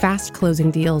 fast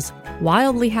closing deals,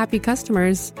 wildly happy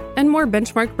customers, and more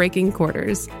benchmark-breaking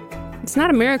quarters. It's not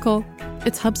a miracle,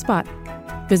 it's HubSpot.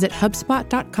 Visit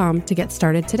HubSpot.com to get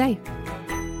started today.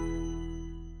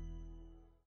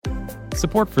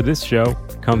 Support for this show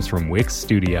comes from Wix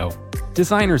Studio.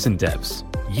 Designers and devs,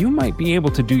 you might be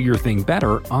able to do your thing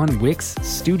better on Wix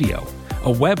Studio,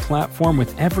 a web platform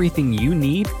with everything you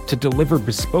need to deliver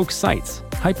bespoke sites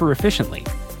hyper-efficiently.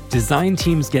 Design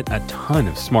teams get a ton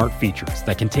of smart features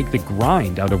that can take the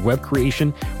grind out of web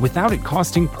creation without it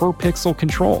costing per-pixel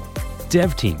control.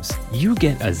 Dev teams, you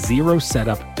get a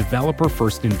zero-setup,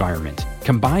 developer-first environment,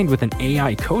 combined with an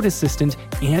AI code assistant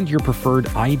and your preferred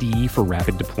IDE for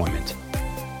rapid deployment.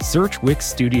 Search Wix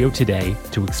Studio today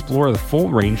to explore the full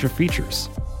range of features.